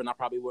whatever, and I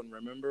probably wouldn't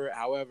remember it.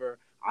 However,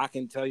 I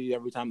can tell you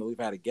every time that we've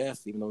had a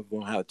guest, even though we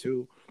don't have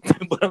two.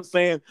 But I'm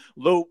saying,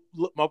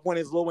 my point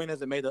is, Lil Wayne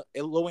hasn't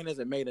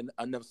made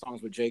enough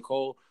songs with J.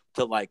 Cole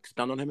to like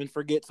stun on him and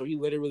forget. So he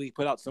literally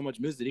put out so much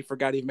music that he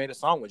forgot he made a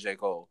song with J.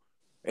 Cole.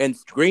 And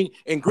Green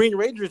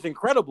Ranger is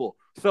incredible.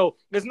 So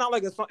it's not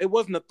like it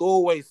wasn't a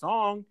throwaway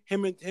song.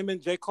 Him and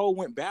J. Cole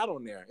went bad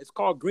on there. It's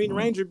called Green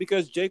Ranger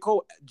because J.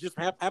 Cole just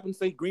happened to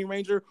say Green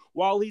Ranger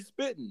while he's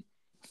spitting.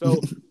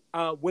 So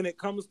when it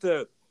comes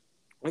to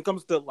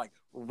like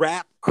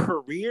rap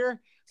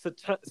career,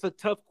 it's a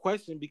tough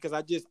question because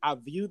I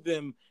view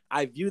them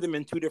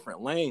in two different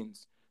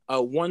lanes.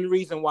 One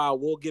reason I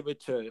will give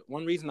it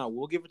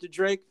to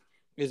Drake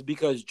is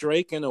because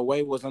Drake in a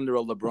way was under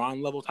a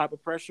LeBron level type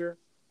of pressure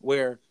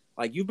where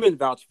like you've been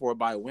vouched for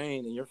by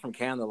Wayne and you're from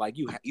Canada, like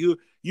you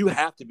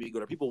have to be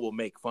good or people will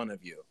make fun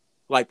of you.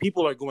 Like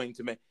people are going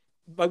to make,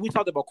 like we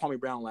talked about Kwame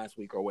Brown last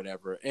week or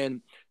whatever.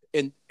 And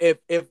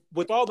if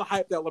with all the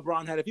hype that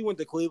LeBron had, if he went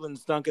to Cleveland and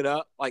stunk it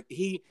up, like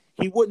he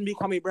wouldn't be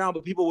Kwame Brown,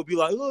 but people would be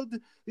like, "Oh,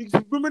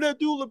 remember that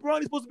dude LeBron?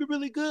 He's supposed to be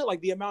really good." Like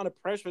the amount of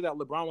pressure that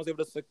LeBron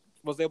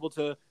was able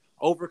to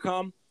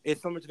overcome is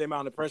similar to the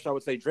amount of pressure I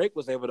would say Drake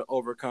was able to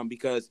overcome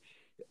because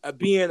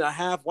being a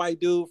half white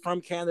dude from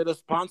Canada,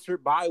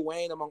 sponsored by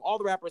Wayne, among all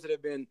the rappers that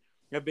have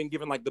been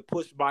given like the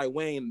push by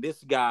Wayne,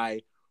 this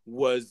guy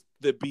was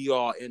the be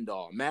all end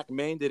all. Mac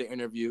Main did an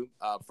interview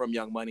from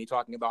Young Money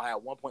talking about how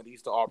at one point they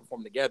used to all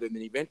perform together, and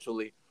then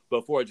eventually,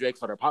 before Drake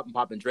started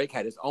popping, Drake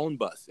had his own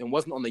bus and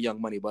wasn't on the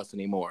Young Money bus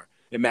anymore.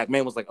 And Mac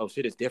Main was like, "Oh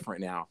shit, it's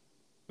different now."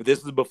 But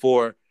this is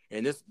before,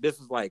 and this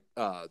is like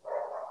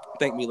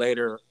Thank Me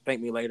Later,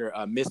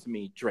 Miss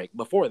Me Drake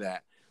before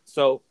that.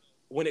 So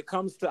when it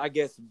comes to, I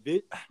guess,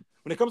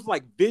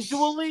 like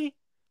visually,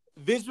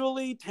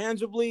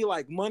 tangibly,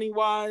 like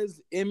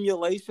money-wise,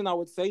 emulation, I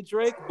would say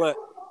Drake. But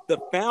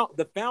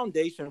the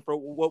foundation for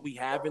what we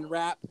have in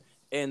rap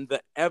and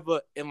the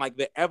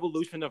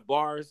evolution of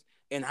bars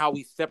and how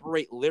we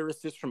separate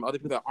lyricists from other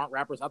people that aren't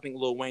rappers, I think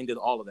Lil Wayne did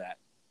all of that.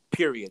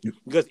 Period.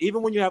 Because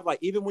even when you have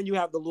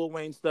the Lil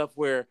Wayne stuff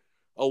where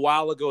a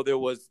while ago there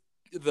was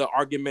the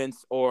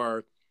arguments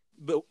or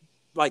the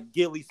like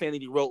Gilly saying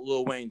that he wrote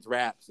Lil Wayne's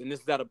raps, and this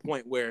is at a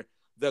point where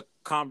the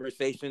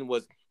conversation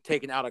was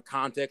taken out of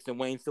context and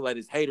Wayne still had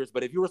his haters.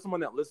 But if you were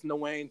someone that listened to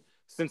Wayne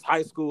since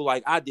high school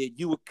like I did,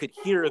 you could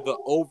hear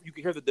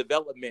the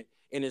development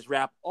in his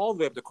rap all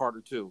the way up to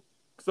Carter 2.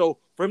 So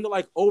for him to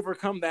like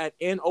overcome that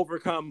and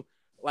overcome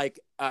like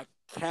a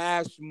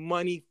Cash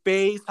Money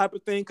phase type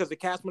of thing, because the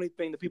Cash Money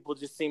thing, the people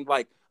just seemed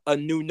like a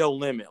new No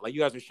Limit. Like, you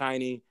guys are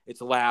shiny,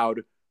 it's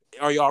loud,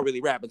 are y'all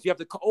really rapping? So you have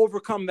to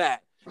overcome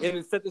that and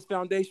then set this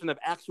foundation of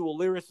actual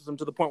lyricism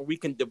to the point where we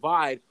can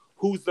divide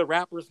who's the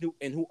rappers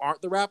and who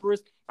aren't the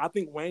rappers. I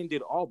think Wayne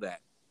did all that,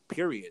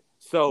 period.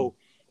 So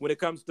when it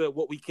comes to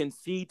what we can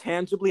see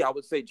tangibly, I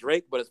would say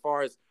Drake. But as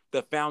far as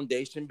the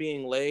foundation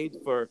being laid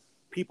for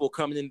people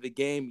coming into the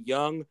game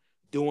young,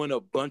 doing a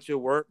bunch of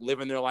work,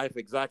 living their life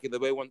exactly the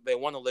way they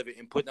want to live it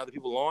and putting other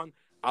people on,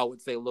 I would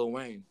say Lil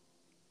Wayne.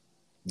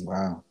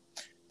 Wow.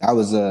 That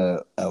was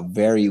a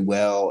very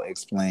well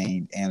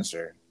explained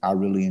answer. I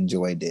really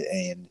enjoyed it,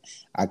 and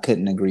I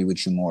couldn't agree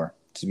with you more,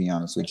 to be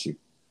honest with you.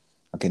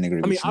 I couldn't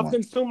agree with you more. I've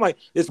consumed, like,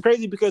 it's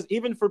crazy because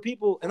even for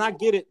people, and I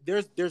get it,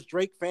 there's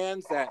Drake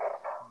fans that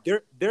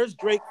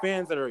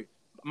are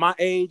my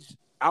age,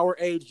 our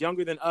age,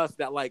 younger than us,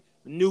 that like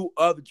knew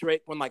of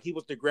Drake when like he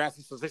was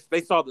Degrassi, so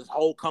they saw this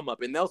whole come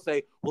up, and they'll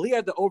say, "Well, he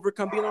had to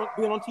overcome being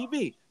on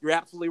TV." You're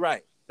absolutely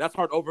right. That's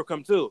hard to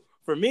overcome too.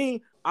 For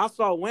me, I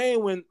saw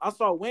Wayne when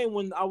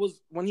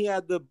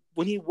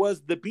he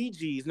was the Bee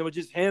Gees, and it was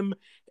just him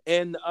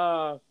and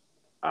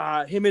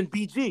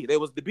BG. They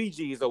was the Bee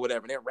Gees or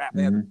whatever, and they rap,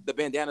 they had the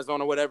bandanas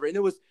on or whatever, and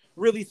it was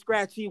really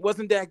scratchy,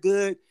 wasn't that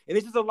good, and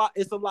it's just a lot.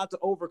 It's a lot to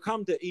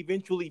overcome to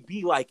eventually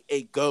be like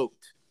a GOAT,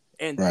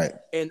 and right.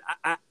 And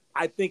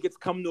I think it's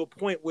come to a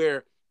point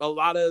where a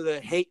lot of the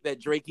hate that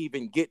Drake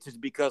even gets is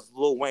because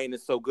Lil Wayne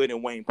is so good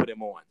and Wayne put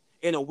him on.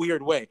 in a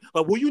weird way.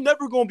 Like, well, you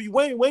never gonna be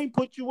Wayne. Wayne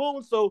put you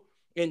on. So,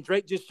 and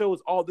Drake just shows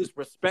all this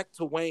respect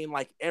to Wayne,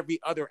 like every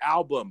other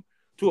album,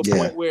 to a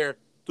point where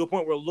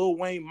Lil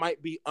Wayne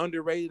might be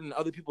underrated in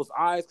other people's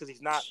eyes because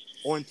he's not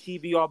on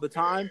TV all the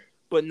time.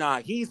 But nah,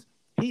 he's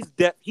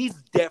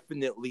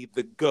definitely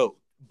the GOAT.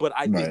 But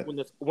I think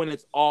when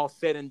it's all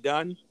said and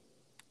done,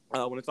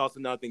 I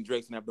think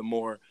Drake's gonna have the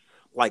more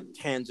like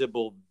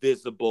tangible,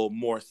 visible,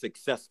 more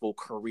successful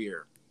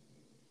career.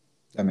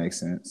 That makes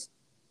sense.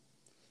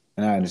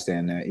 And I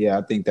understand that. Yeah,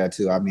 I think that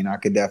too. I mean, I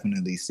could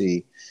definitely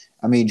see.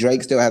 I mean,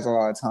 Drake still has a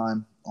lot of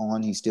time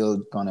on. He's still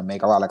going to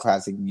make a lot of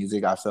classic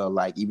music. I feel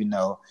like even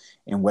though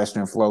in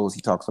Western Flows,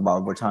 he talks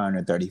about retiring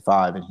at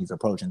 35 and he's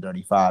approaching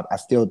 35, I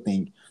still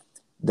think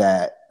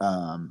that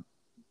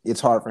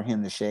it's hard for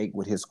him to shake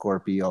with his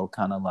Scorpio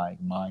kind of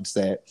like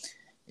mindset.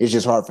 It's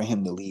just hard for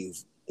him to leave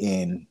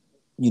and,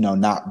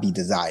 not be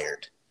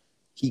desired.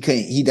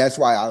 That's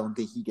why I don't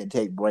think he can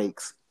take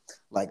breaks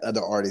like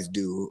other artists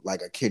do,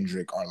 like a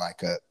Kendrick or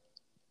like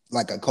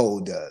a Cole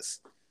does,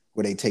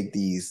 where they take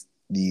these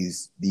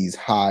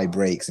high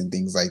breaks and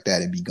things like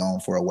that and be gone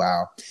for a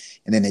while,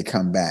 and then they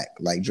come back.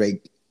 Like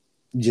Drake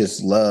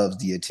just loves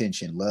the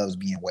attention, loves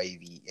being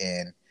wavy,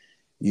 and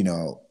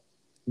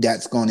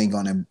that's going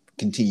to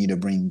continue to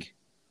bring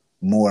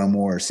more and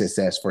more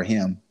success for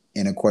him,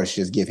 and of course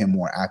just give him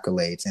more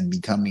accolades and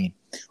becoming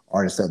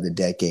artist of the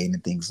decade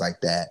and things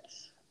like that.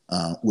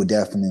 Would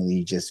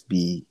definitely just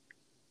be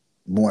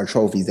more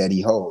trophies that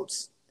he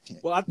holds.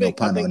 Well, I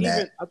think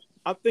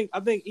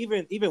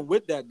even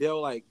with that,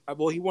 Dale, like,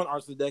 well, he won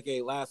Artist of the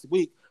Decade last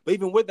week, but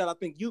even with that, I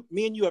think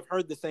me and you have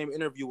heard the same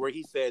interview where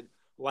he said,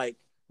 like,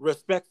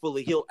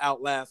 respectfully, he'll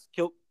outlast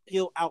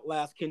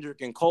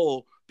Kendrick and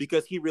Cole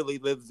because he really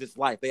lives this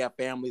life. They have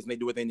families and they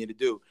do what they need to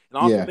do. And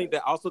I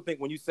also think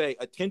when you say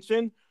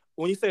attention,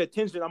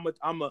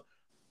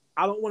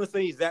 I don't want to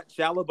say he's that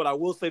shallow, but I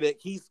will say that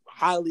he's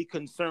highly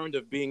concerned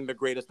of being the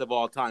greatest of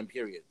all time,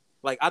 period.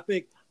 Like, I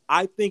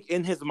think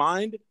in his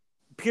mind,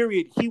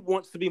 period, he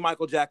wants to be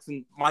Michael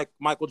Jackson,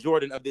 Michael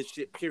Jordan of this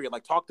shit, period.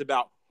 Like, talked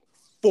about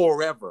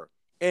forever.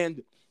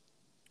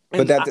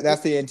 But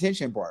that's the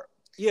intention part.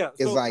 Yeah.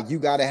 It's like you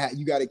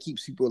gotta keep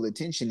people's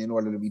attention in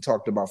order to be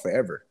talked about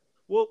forever.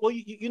 Well,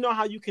 you know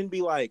how you can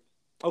be like,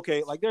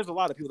 okay, like there's a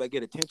lot of people that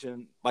get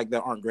attention like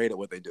that aren't great at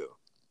what they do.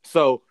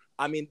 So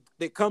I mean,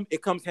 it comes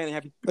hand in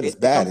hand. But it's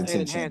bad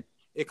attention.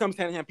 It comes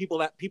hand in hand.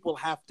 People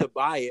have to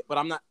buy it.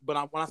 But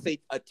when I say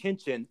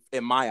attention,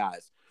 in my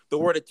eyes, the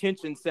word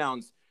attention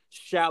sounds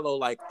shallow,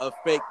 like a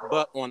fake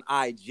butt on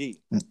IG.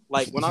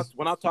 Like when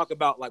I talk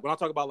about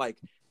like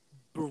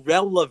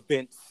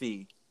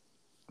relevancy,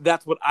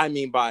 that's what I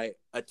mean by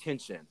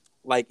attention.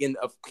 Like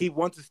he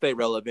wants to stay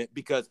relevant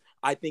because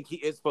I think he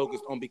is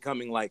focused on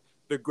becoming like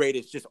the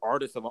greatest just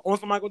artist of all, on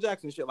some Michael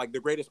Jackson shit, like the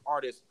greatest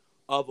artist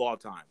of all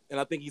time. And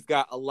I think he's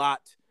got a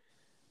lot.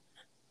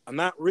 I'm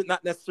not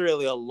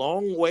necessarily a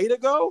long way to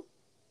go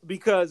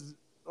because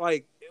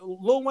like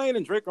Lil Wayne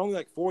and Drake are only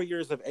like 4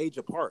 years of age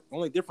apart. The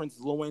only difference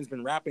is Lil Wayne's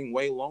been rapping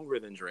way longer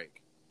than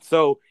Drake.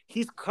 So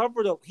he's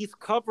covered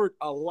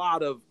a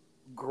lot of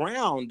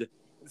ground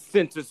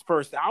since his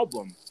first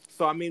album.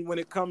 So I mean, when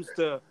it comes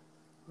to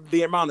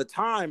the amount of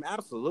time,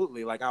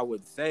 absolutely. Like I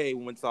would say,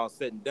 when it's all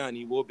said and done,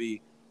 he will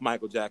be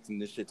Michael Jackson.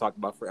 This shit talked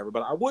about forever.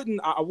 But I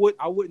wouldn't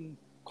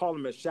call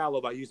him as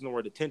shallow by using the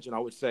word attention. I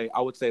would say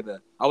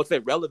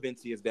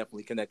relevancy is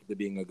definitely connected to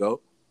being a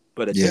GOAT,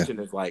 but attention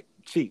is like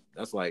cheap.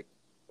 That's like.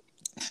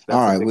 All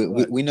right,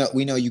 we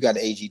know you got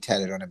the AG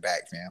tatted on the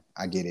back, fam.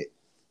 I get it.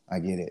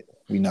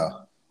 We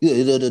know.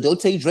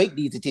 Don't say Drake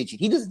needs attention.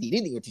 He doesn't need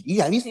any attention.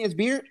 Have you seen his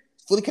beard?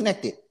 It's fully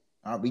connected.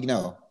 All right, we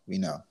know.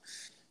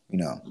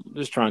 I'm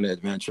just trying to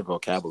advance your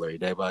vocabulary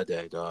day by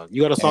day, dog.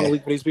 You got a song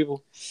leak for these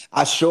people?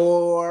 I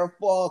sure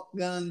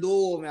fucking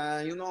do,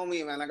 man. You know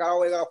me, man. I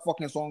always got a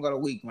fucking song of the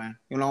week, man.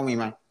 You know me,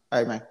 man.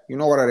 Hey, man. You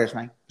know what it is,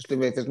 man. If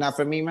it's not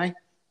for me, man,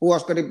 who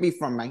else could it be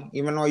from, man?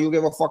 Even though you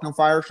give a fucking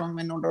fire song,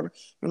 man.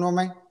 You know,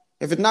 man.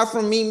 If it's not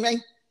from me, man,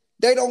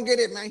 they don't get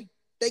it, man.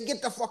 They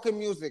get the fucking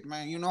music,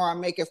 man. You know, I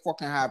make it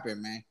fucking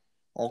happen, man.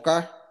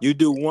 Okay? You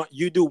do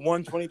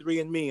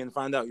 123andMe and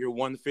find out you're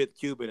 1/5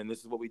 Cuban, and this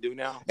is what we do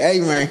now?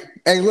 Hey, man.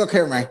 Hey, look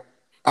here, man.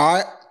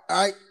 All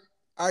right,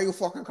 you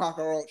fucking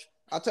cockroach.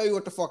 I'll tell you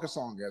what the fucking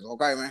song is,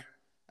 okay, man?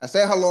 I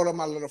say hello to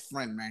my little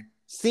friend, man.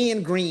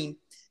 Seeing Green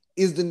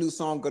is the new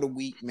song of the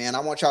week, man.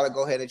 I want y'all to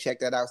go ahead and check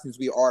that out since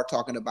we are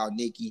talking about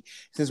Nicki,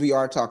 since we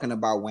are talking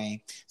about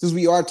Wayne, since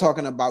we are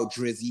talking about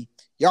Drizzy.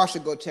 Y'all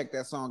should go check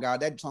that song out.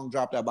 That song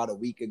dropped about a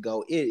week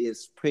ago. It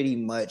is pretty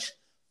much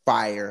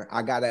fire.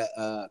 I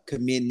gotta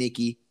commend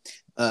Nicki.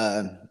 You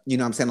know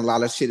what I'm saying? A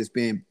lot of shit has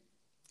been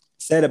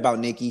said about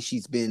Nicki.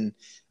 She's been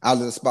out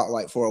of the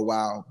spotlight for a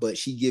while, but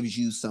she gives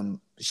you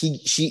some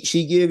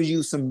she gives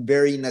you some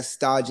very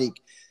nostalgic.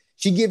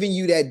 She giving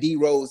you that D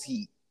Rose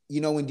heat.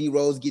 You know, when D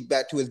Rose get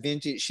back to his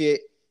vintage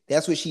shit,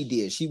 that's what she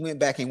did. She went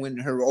back and went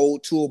in her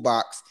old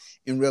toolbox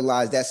and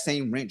realized that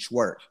same wrench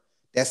worked.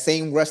 That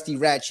same rusty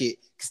ratchet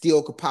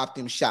still could pop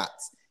them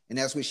shots. And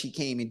that's what she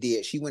came and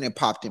did. She went and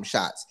popped them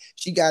shots.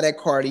 She got at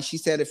Cardi. She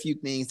said a few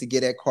things to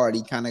get at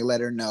Cardi, kind of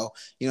let her know,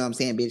 you know what I'm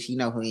saying, bitch, you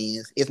know who he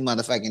is. It's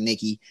motherfucking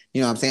Nicki.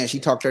 You know what I'm saying? She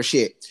talked her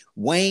shit.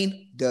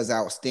 Wayne does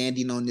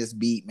outstanding on this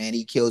beat, man.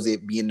 He kills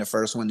it being the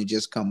first one to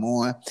just come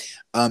on.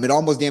 It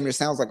almost damn near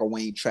sounds like a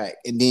Wayne track.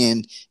 And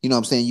then, you know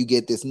what I'm saying, you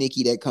get this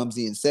Nicki that comes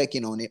in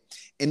second on it.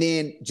 And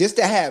then just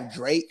to have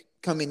Drake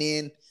coming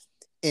in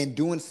and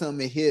doing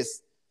some of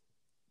his,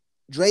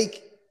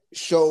 Drake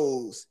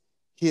shows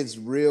his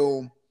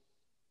real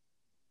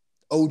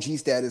OG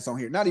status on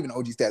here. Not even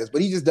OG status,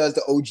 but he just does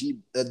the OG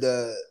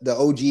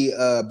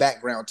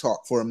background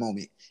talk for a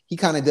moment. He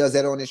kind of does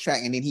that on this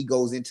track, and then he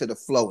goes into the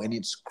flow, and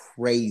it's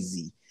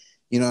crazy.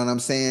 You know what I'm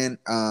saying?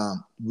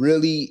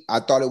 Really, I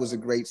thought it was a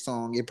great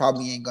song. It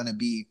probably ain't gonna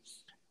be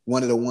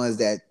one of the ones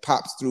that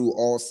pops through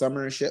all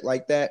summer and shit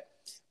like that,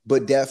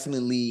 but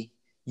definitely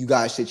you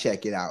guys should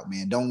check it out,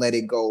 man. Don't let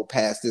it go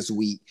past this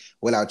week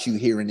without you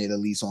hearing it at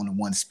least on the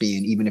one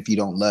spin. Even if you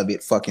don't love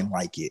it, fucking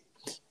like it.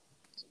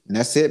 And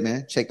that's it,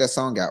 man. Check that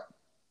song out.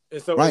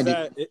 And so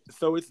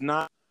so it's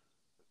not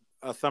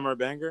a summer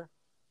banger?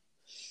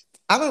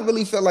 I don't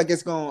really feel like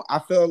it's going to, I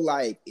feel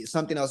like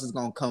something else is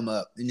going to come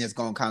up and it's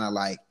going to kind of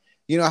like,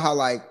 you know how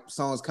like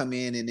songs come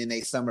in and then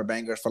they summer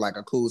bangers for like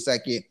a cool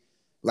second?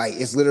 Like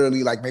it's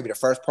literally like maybe the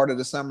first part of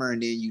the summer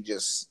and then you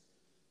just,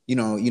 you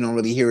know, you don't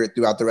really hear it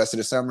throughout the rest of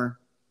the summer.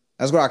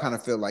 That's what I kind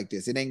of feel like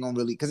this. It ain't going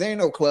to really, because there ain't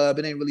no club.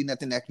 It ain't really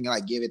nothing that can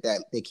like give it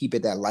that, they keep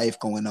it that life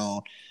going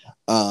on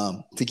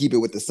to keep it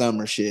with the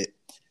summer shit.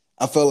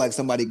 I feel like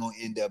somebody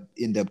going to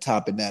end up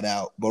topping that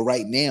out. But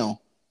right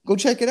now, go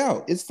check it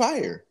out. It's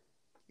fire.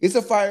 It's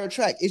a fire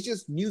track. It's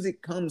just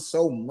music comes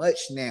so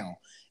much now.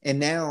 And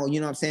now, you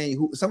know what I'm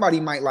saying?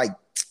 Somebody like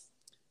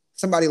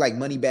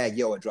Moneybagg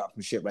Yo drop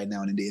some shit right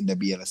now and it end up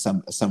being a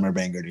summer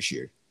banger this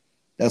year.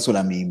 That's what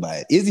I mean by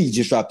it. Izzy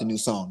just dropped a new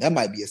song. That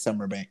might be a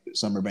summer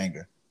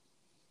banger.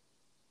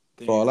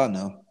 Damn. For all I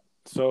know.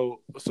 So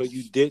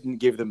you didn't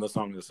give them the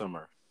song of the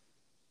summer?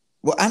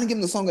 Well, I didn't give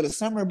them the song of the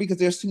summer because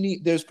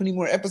there's plenty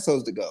more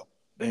episodes to go.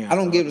 Damn, I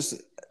don't give it.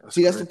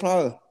 See, that's the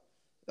problem.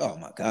 Oh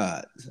my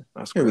God.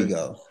 Here we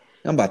go.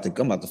 I'm about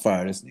to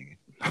fire this nigga.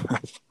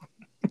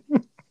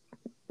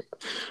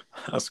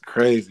 That's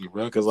crazy,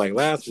 bro. Because like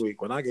last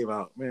week when I gave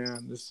out,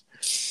 man,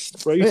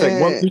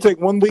 you take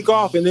 1 week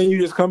off and then you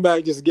just come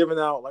back just giving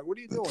out. Like, what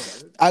are you doing?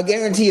 I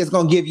guarantee it's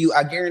gonna give you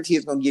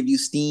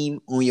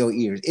steam on your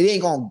ears. It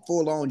ain't gonna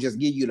full on just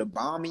give you the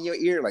bomb in your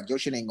ear. Like your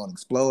shit ain't gonna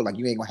explode. Like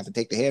you ain't gonna have to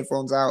take the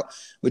headphones out.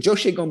 But your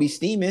shit gonna be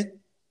steaming.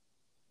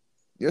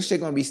 Your shit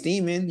gonna be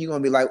steaming. You're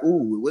gonna be like,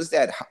 ooh, what's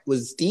that?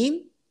 Was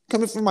steam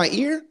coming from my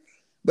ear?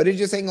 But it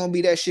just ain't gonna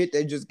be that shit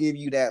that just give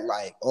you that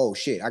like, oh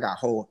shit, I got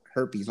whole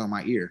herpes on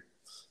my ear.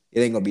 It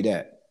ain't gonna be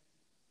that.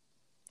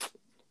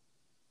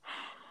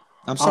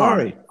 I'm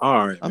sorry.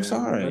 All right. I'm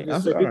sorry.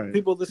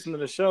 People listen to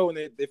the show and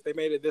if they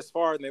made it this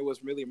far and they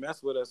was really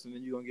mess with us, and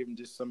then you're gonna give them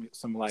just some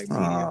like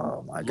medium.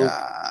 Oh my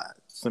God.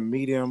 Some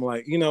medium,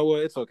 like, you know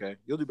what? It's okay.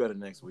 You'll do better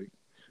next week.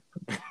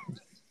 I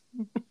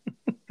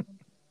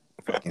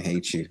fucking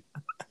hate you.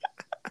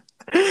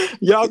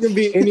 Y'all can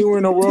be anywhere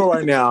in the world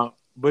right now,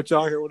 but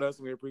y'all here with us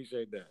and we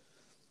appreciate that.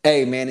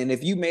 Hey man, and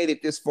if you made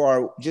it this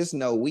far, just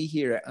know we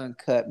here at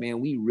Uncut, man.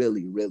 We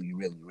really, really,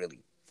 really, really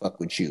fuck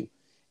with you.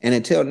 And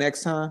until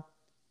next time,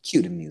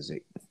 cue the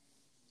music.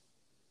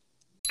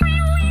 Yeah.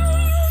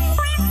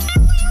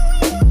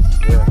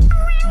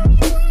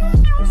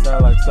 It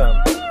sound like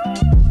something.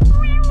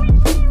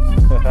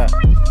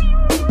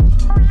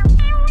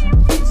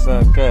 It's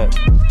Uncut.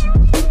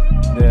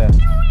 Yeah.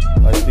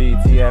 Like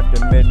BT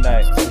after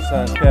midnight. It's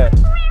Uncut.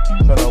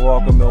 Trying to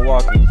walk in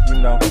Milwaukee, you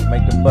know,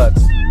 make the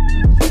butts.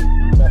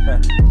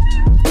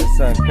 It's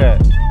Uncut.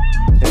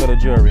 Here go the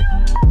jury.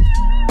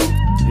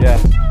 Yeah,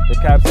 the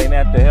cops ain't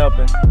after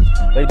helping,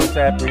 they just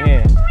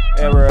apprehend.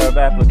 Error of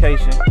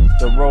application,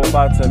 the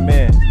robots are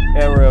men.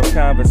 Error of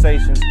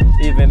conversations,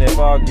 even if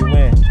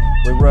arguing.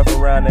 We rough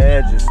around the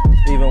edges,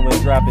 even when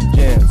dropping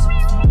gems.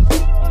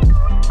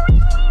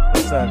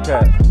 It's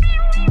Uncut.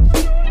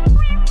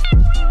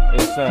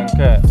 It's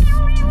Uncut.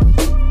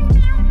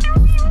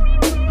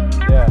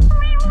 Yeah,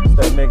 it's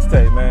that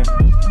mixtape, man.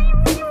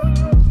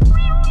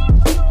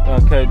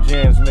 Uncut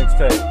Gems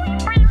mixtape.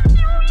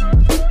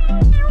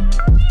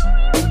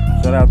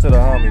 Shout out to the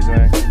homies,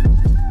 man.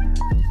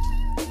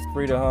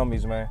 Free the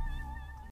homies, man.